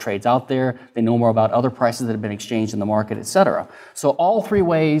possible trades out there, they know more about other prices that have been exchanged in the market, etc. So all three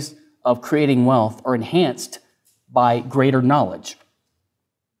ways of creating wealth are enhanced by greater knowledge.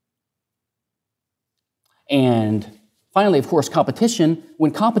 And finally, of course, competition.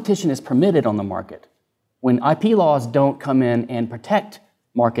 When competition is permitted on the market, when IP laws don't come in and protect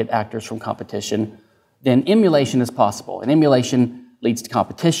market actors from competition, then emulation is possible. And emulation leads to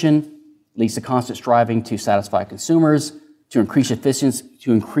competition, leads to constant striving to satisfy consumers, to increase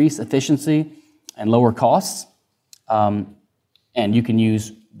efficiency and lower costs. And you can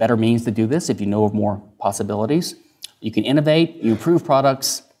use better means to do this if you know of more possibilities. You can innovate, you improve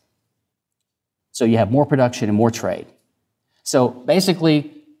products, so you have more production and more trade. So basically,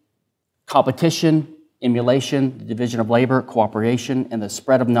 competition, emulation, the division of labor, cooperation, and the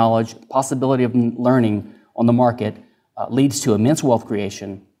spread of knowledge, possibility of learning on the market leads to immense wealth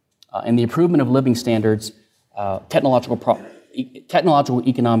creation and the improvement of living standards, technological,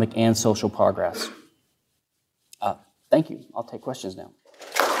 economic, and social progress. Thank you. I'll take questions now.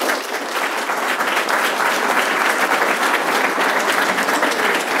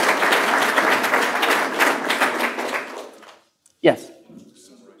 Yes.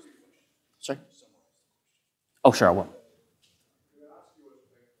 Sorry? Oh, sure, I will.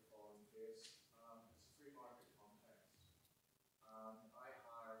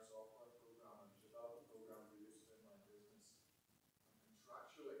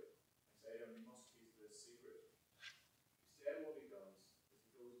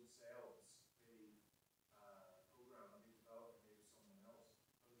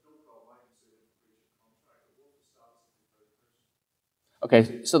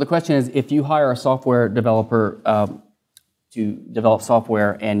 Okay, so the question is, if you hire a software developer to develop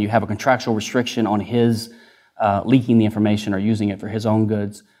software and you have a contractual restriction on his leaking the information or using it for his own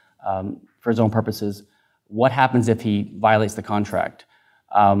goods, for his own purposes, what happens if he violates the contract?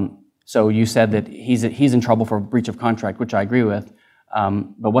 So you said that he's in trouble for breach of contract, which I agree with,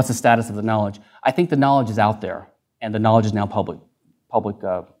 but what's the status of the knowledge? I think the knowledge is out there, and the knowledge is now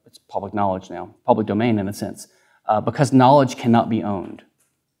it's public knowledge now, public domain in a sense. Because knowledge cannot be owned.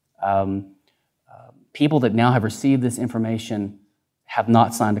 People that now have received this information have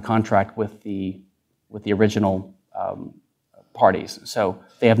not signed a contract with the original parties, so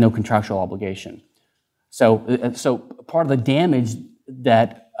they have no contractual obligation. So part of the damage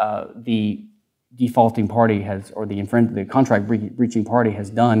that the defaulting party has, or the contract breaching party has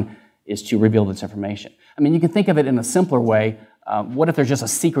done, is to reveal this information. I mean, you can think of it in a simpler way. What if there's just a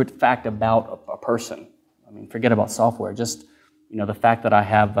secret fact about a person? I mean, forget about software. Just the fact that I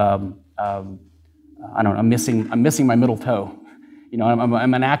have, I don't know, I'm missing my middle toe.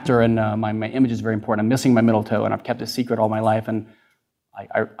 I'm an actor, and my image is very important. I'm missing my middle toe, and I've kept it secret all my life. And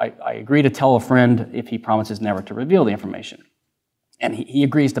I agree to tell a friend if he promises never to reveal the information, and he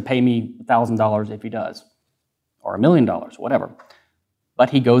agrees to pay me $1,000 if he does, or $1 million, whatever.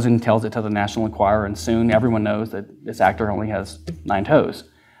 But he goes and tells it to the National Enquirer, and soon everyone knows that this actor only has 9 toes.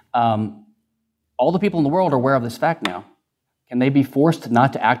 All the people in the world are aware of this fact now. Can they be forced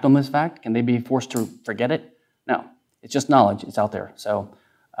not to act on this fact? Can they be forced to forget it? No. It's just knowledge. It's out there. So,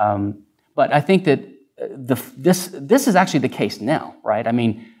 but I think that this is actually the case now, right? I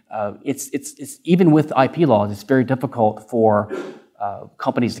mean, it's even with IP laws, it's very difficult for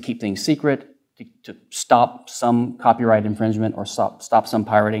companies to keep things secret, to stop some copyright infringement or stop some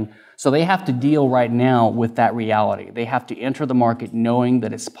pirating. So they have to deal right now with that reality. They have to enter the market knowing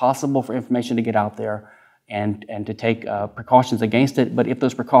that it's possible for information to get out there and to take precautions against it. But if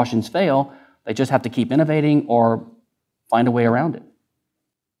those precautions fail, they just have to keep innovating or find a way around it.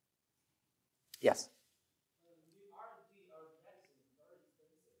 Yes?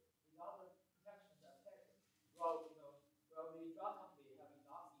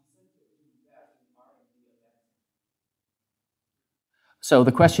 So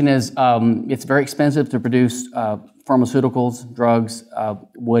the question is, it's very expensive to produce pharmaceuticals, drugs.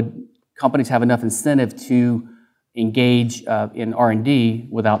 Would companies have enough incentive to engage in R&D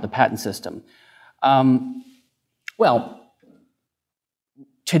without the patent system? Well,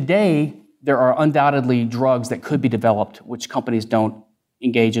 today there are undoubtedly drugs that could be developed which companies don't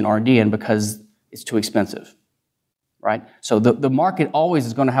engage in R&D in because it's too expensive, right? So the market always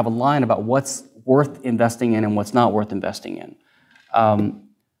is going to have a line about what's worth investing in and what's not worth investing in.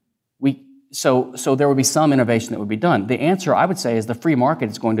 So there would be some innovation that would be done. The answer, I would say, is the free market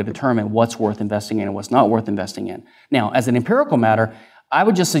is going to determine what's worth investing in and what's not worth investing in. Now, as an empirical matter, I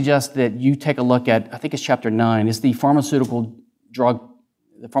would just suggest that you take a look at, I think it's chapter 9, is the pharmaceutical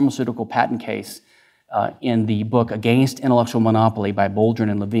patent case in the book Against Intellectual Monopoly by Boldrin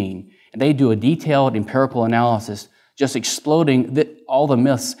and Levine. And they do a detailed empirical analysis just exploding all the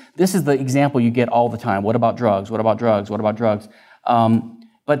myths. This is the example you get all the time. What about drugs? What about drugs? What about drugs?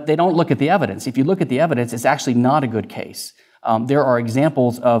 But they don't look at the evidence. If you look at the evidence, it's actually not a good case. There are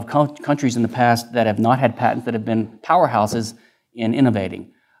examples of countries in the past that have not had patents that have been powerhouses in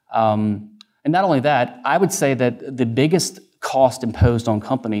innovating. And not only that, I would say that the biggest cost imposed on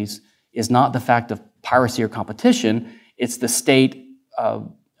companies is not the fact of piracy or competition, it's the state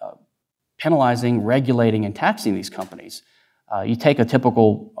penalizing, regulating, and taxing these companies. You take a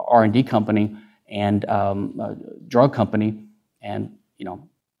typical R&D company and a drug company, and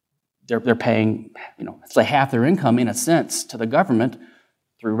they're paying, let's say half their income in a sense to the government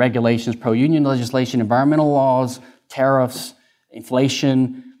through regulations, pro-union legislation, environmental laws, tariffs,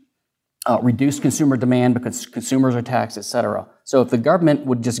 inflation, reduced consumer demand because consumers are taxed, et cetera. So if the government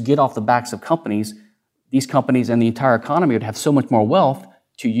would just get off the backs of companies, these companies and the entire economy would have so much more wealth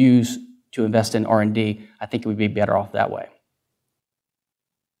to use to invest in R&D. I think it would be better off that way.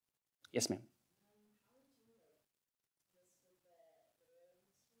 Yes, ma'am.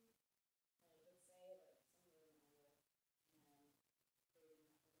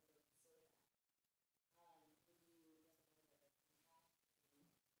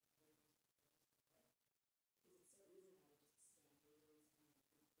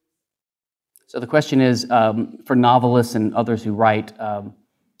 So the question is, for novelists and others who write, to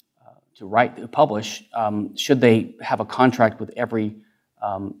publish, should they have a contract with every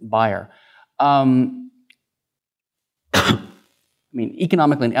buyer? I mean,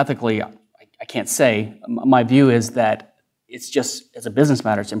 economically and ethically, I can't say. My view is that it's just, as a business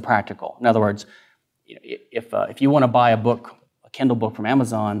matter, it's impractical. In other words, if you want to buy a book, a Kindle book from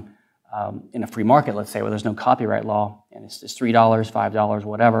Amazon, in a free market, let's say, where there's no copyright law, and it's $3, $5,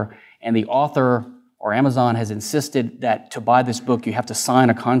 whatever, and the author or Amazon has insisted that to buy this book, you have to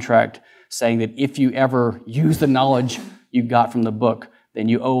sign a contract saying that if you ever use the knowledge you got from the book, then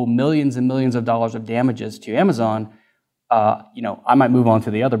you owe millions and millions of dollars of damages to Amazon, I might move on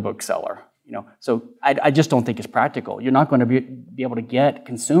to the other bookseller. So I just don't think it's practical. You're not going to be able to get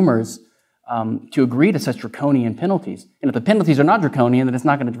consumers to agree to such draconian penalties. And if the penalties are not draconian, then it's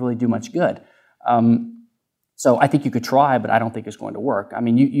not going to really do much good. So I think you could try, but I don't think it's going to work. I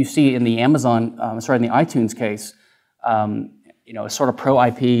mean, you see in the in the iTunes case, as sort of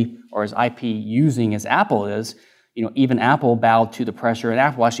pro-IP or as IP using as Apple is, even Apple bowed to the pressure, and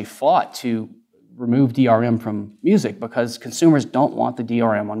Apple actually fought to remove DRM from music because consumers don't want the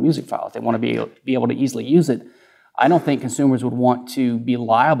DRM on music files. They want to be able to easily use it. I don't think consumers would want to be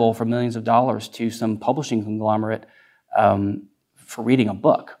liable for millions of dollars to some publishing conglomerate for reading a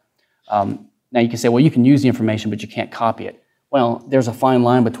book. Now you can say, well, you can use the information, but you can't copy it. Well, there's a fine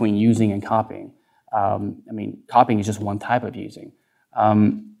line between using and copying. Copying is just one type of using.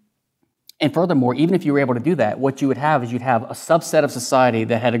 And furthermore, even if you were able to do that, what you would have is you'd have a subset of society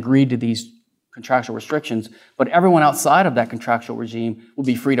that had agreed to these contractual restrictions, but everyone outside of that contractual regime would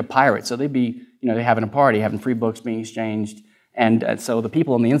be free to pirate. So they'd be, they're having a party, having free books being exchanged, and so the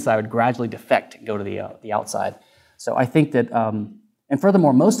people on the inside would gradually defect and go to the outside. So I think that, and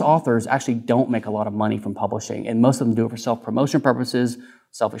furthermore, most authors actually don't make a lot of money from publishing, and most of them do it for self-promotion purposes,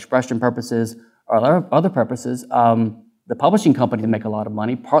 self-expression purposes, or other purposes. The publishing companies make a lot of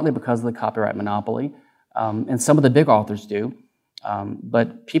money, partly because of the copyright monopoly, and some of the big authors do.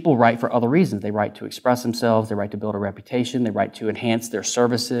 But people write for other reasons. They write to express themselves, they write to build a reputation, they write to enhance their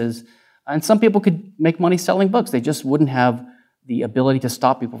services. And some people could make money selling books. They just wouldn't have the ability to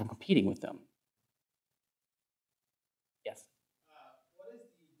stop people from competing with them. Yes? What is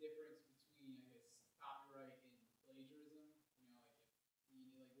the difference between, copyright and plagiarism?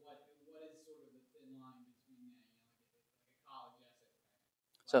 What is sort of the thin line between that, like a college essay, right?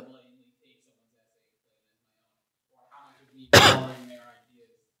 So, Blatantly take someone's essay and play it as my own, or how much of me borrowing their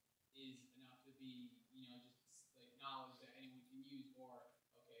ideas is enough to be, just like knowledge that anyone can use, or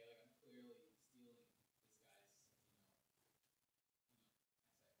okay, like I'm clearly stealing this guy's.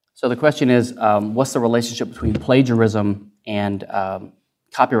 So the question is, what's the relationship between plagiarism and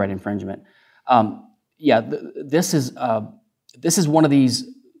copyright infringement? This is one of these.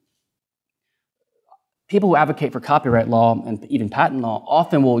 People who advocate for copyright law and even patent law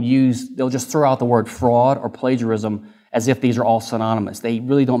often they'll just throw out the word fraud or plagiarism as if these are all synonymous. They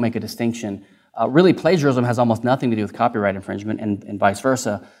really don't make a distinction. Really, plagiarism has almost nothing to do with copyright infringement and vice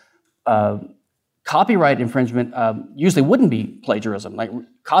versa. Copyright infringement usually wouldn't be plagiarism. Like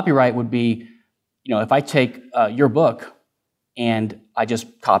copyright would be, if I take your book and I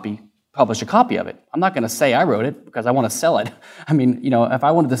just publish a copy of it. I'm not going to say I wrote it because I want to sell it. I mean, if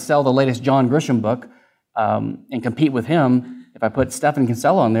I wanted to sell the latest John Grisham book and compete with him, if I put Stephan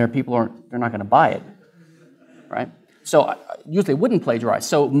Kinsella on there, they're not going to buy it, right? So usually it wouldn't plagiarize.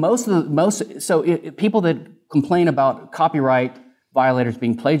 So people that complain about copyright violators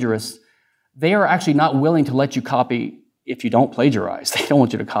being plagiarists, they are actually not willing to let you copy if you don't plagiarize. They don't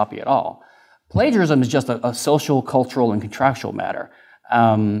want you to copy at all. Plagiarism is just a social, cultural, and contractual matter.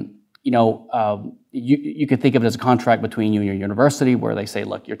 You could think of it as a contract between you and your university where they say,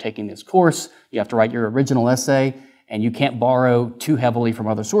 look, you're taking this course, you have to write your original essay, and you can't borrow too heavily from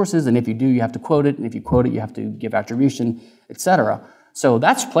other sources, and if you do, you have to quote it, and if you quote it, you have to give attribution, etc. So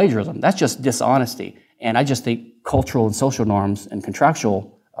that's plagiarism. That's just dishonesty. And I just think cultural and social norms and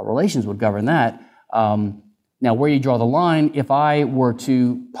contractual relations would govern that. Now, where you draw the line, if I were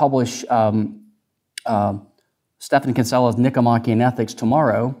to publish Stephan Kinsella's Nicomachean Ethics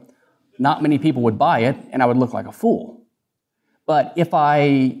tomorrow, not many people would buy it, and I would look like a fool. But if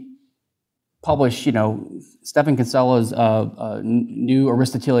I publish, Stephan Kinsella's new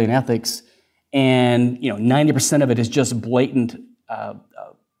Aristotelian Ethics, and 90% of it is just blatant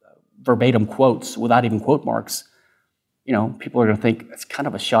verbatim quotes without even quote marks, people are going to think it's kind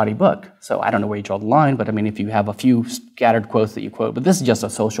of a shoddy book. So I don't know where you draw the line, but I mean, if you have a few scattered quotes that you quote, but this is just a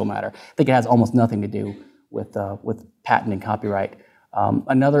social matter. I think it has almost nothing to do with patent and copyright.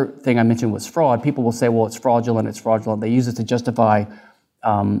 Another thing I mentioned was fraud. People will say, well, it's fraudulent, it's fraudulent. They use it to justify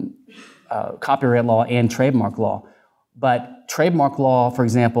copyright law and trademark law. But trademark law, for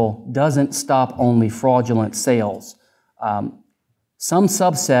example, doesn't stop only fraudulent sales. Some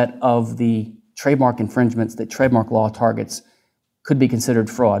subset of the trademark infringements that trademark law targets could be considered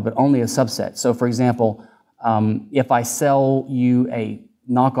fraud, but only a subset. So, for example, if I sell you a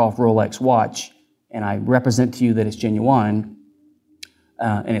knockoff Rolex watch and I represent to you that it's genuine,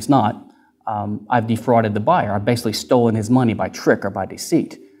 and it's not, I've defrauded the buyer. I've basically stolen his money by trick or by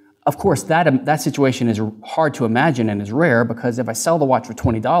deceit. Of course, that situation is hard to imagine and is rare, because if I sell the watch for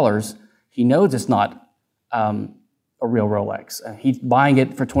 $20, he knows it's not a real Rolex. He's buying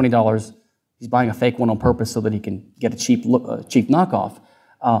it for $20. He's buying a fake one on purpose so that he can get a cheap knockoff.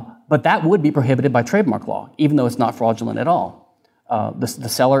 But that would be prohibited by trademark law, even though it's not fraudulent at all. The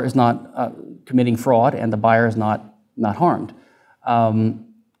seller is not committing fraud, and the buyer is not harmed. On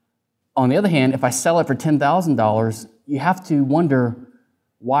the other hand, if I sell it for $10,000, you have to wonder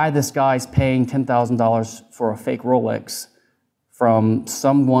why this guy's paying $10,000 for a fake Rolex from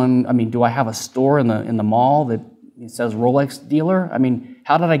someone. I mean, do I have a store in the mall that it says Rolex dealer? I mean,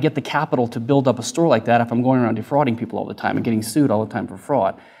 how did I get the capital to build up a store like that if I'm going around defrauding people all the time and getting sued all the time for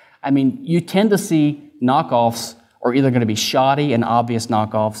fraud? I mean, you tend to see knockoffs are either going to be shoddy and obvious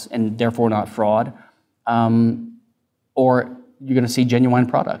knockoffs and therefore not fraud, or you're going to see genuine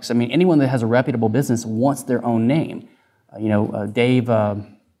products. I mean, anyone that has a reputable business wants their own name. Dave, the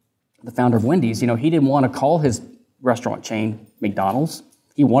founder of Wendy's, he didn't want to call his restaurant chain McDonald's.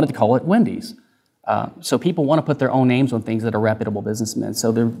 He wanted to call it Wendy's. So people want to put their own names on things that are reputable businessmen.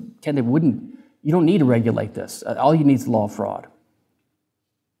 So you don't need to regulate this. All you need is the law of fraud.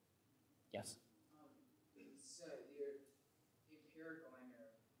 Yes? So your empirical and your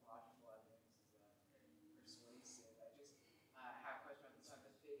logical evidence is persuasive. I just have a question about some of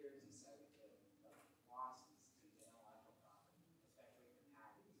the figures you said with the losses to the intellectual property, especially the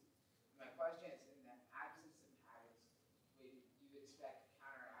patents. My question is, in the absence of patents, would you expect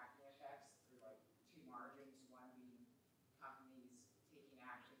counteracting effects through two margins, one being companies taking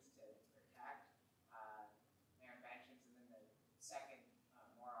actions to protect their inventions, and then the second,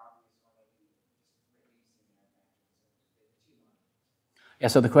 more obvious one would be just reducing their inventions, so the two margins? Yeah,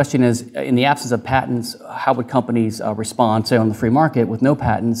 so the question is, in the absence of patents, how would companies respond, say, on the free market with no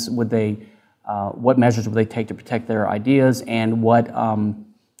patents? What measures would they take to protect their ideas, and what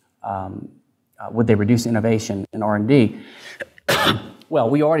would they reduce innovation in R&D? Well,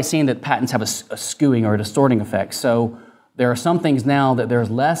 we already seen that patents have a skewing or a distorting effect. So there are some things now that there's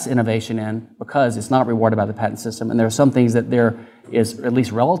less innovation in because it's not rewarded by the patent system, and there are some things that there is at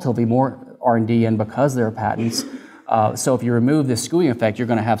least relatively more R&D in because there are patents. So if you remove this skewing effect, you're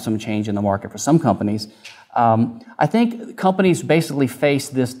going to have some change in the market for some companies. I think companies basically face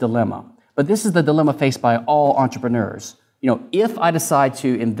this dilemma, but this is the dilemma faced by all entrepreneurs. If I decide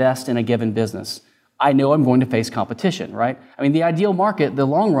to invest in a given business, I know I'm going to face competition, right? I mean, the ideal market, the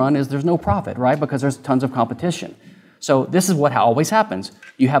long run, is there's no profit, right? Because there's tons of competition. So this is what always happens.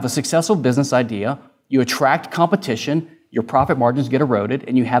 You have a successful business idea, you attract competition, your profit margins get eroded,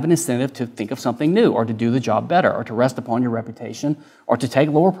 and you have an incentive to think of something new, or to do the job better, or to rest upon your reputation, or to take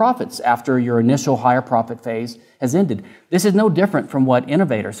lower profits after your initial higher profit phase has ended. This is no different from what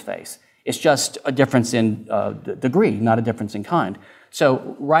innovators face. It's just a difference in degree, not a difference in kind. So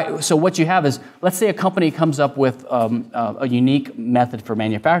what you have is, let's say a company comes up with a unique method for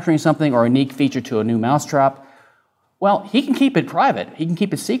manufacturing something, or a unique feature to a new mousetrap. Well, he can keep it private, he can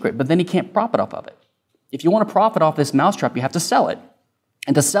keep it secret, but then he can't profit off of it. If you want to profit off this mousetrap, you have to sell it.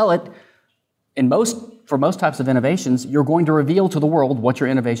 And to sell it, for most types of innovations, you're going to reveal to the world what your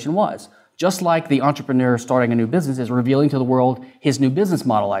innovation was. Just like the entrepreneur starting a new business is revealing to the world his new business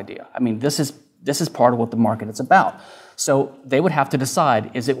model idea. I mean, this is part of what the market is about. So they would have to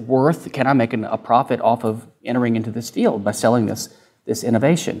decide, can I make a profit off of entering into this field by selling this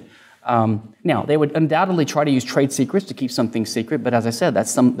innovation? Now, they would undoubtedly try to use trade secrets to keep something secret, but as I said,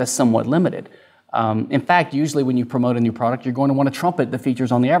 that's somewhat limited. In fact, usually when you promote a new product, you're going to want to trumpet the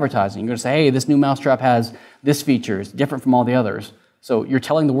features on the advertising. You're going to say, hey, this new mousetrap has this feature. It's different from all the others. So you're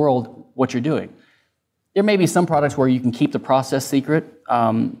telling the world what you're doing. There may be some products where you can keep the process secret.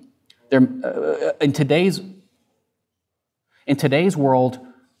 In today's world,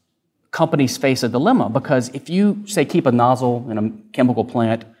 companies face a dilemma because if you, say, keep a nozzle in a chemical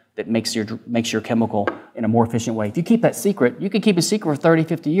plant that makes your chemical in a more efficient way, if you keep that secret, you could keep it secret for 30,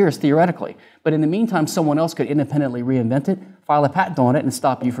 50 years, theoretically. But in the meantime, someone else could independently reinvent it, file a patent on it, and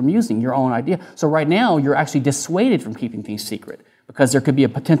stop you from using your own idea. So right now, you're actually dissuaded from keeping things secret because there could be a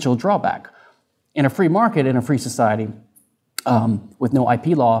potential drawback. In a free market, in a free society, with no IP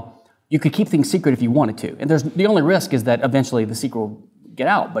law, you could keep things secret if you wanted to. And the only risk is that eventually the secret will get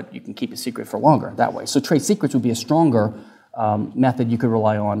out, but you can keep it secret for longer that way. So trade secrets would be a stronger method you could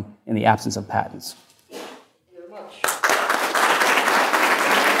rely on in the absence of patents.